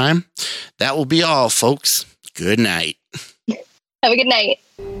next time, that will be all, folks. Good night. Have a good night.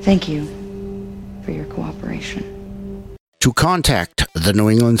 Thank you for your cooperation. To contact the New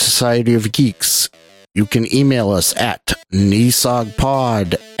England Society of Geeks, you can email us at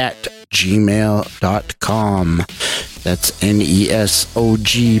nesogpod@gmail.com. That's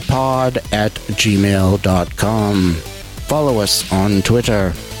nesogpod@gmail.com. Follow us on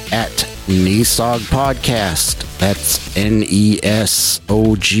Twitter at nesogpodcast. That's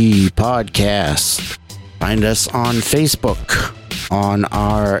NESOG Podcast. Find us on Facebook on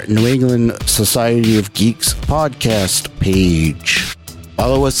our New England Society of Geeks podcast page.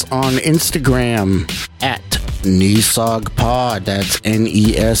 Follow us on Instagram at nesogpod. That's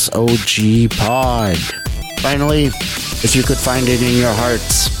NESOG Pod. Finally, if you could find it in your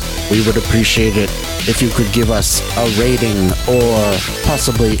hearts, we would appreciate it if you could give us a rating or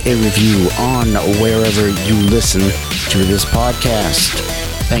possibly a review on wherever you listen to this podcast.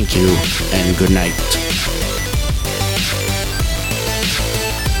 Thank you and good night.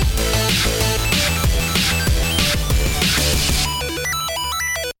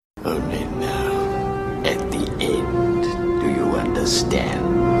 Only now, at the end, do you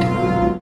understand?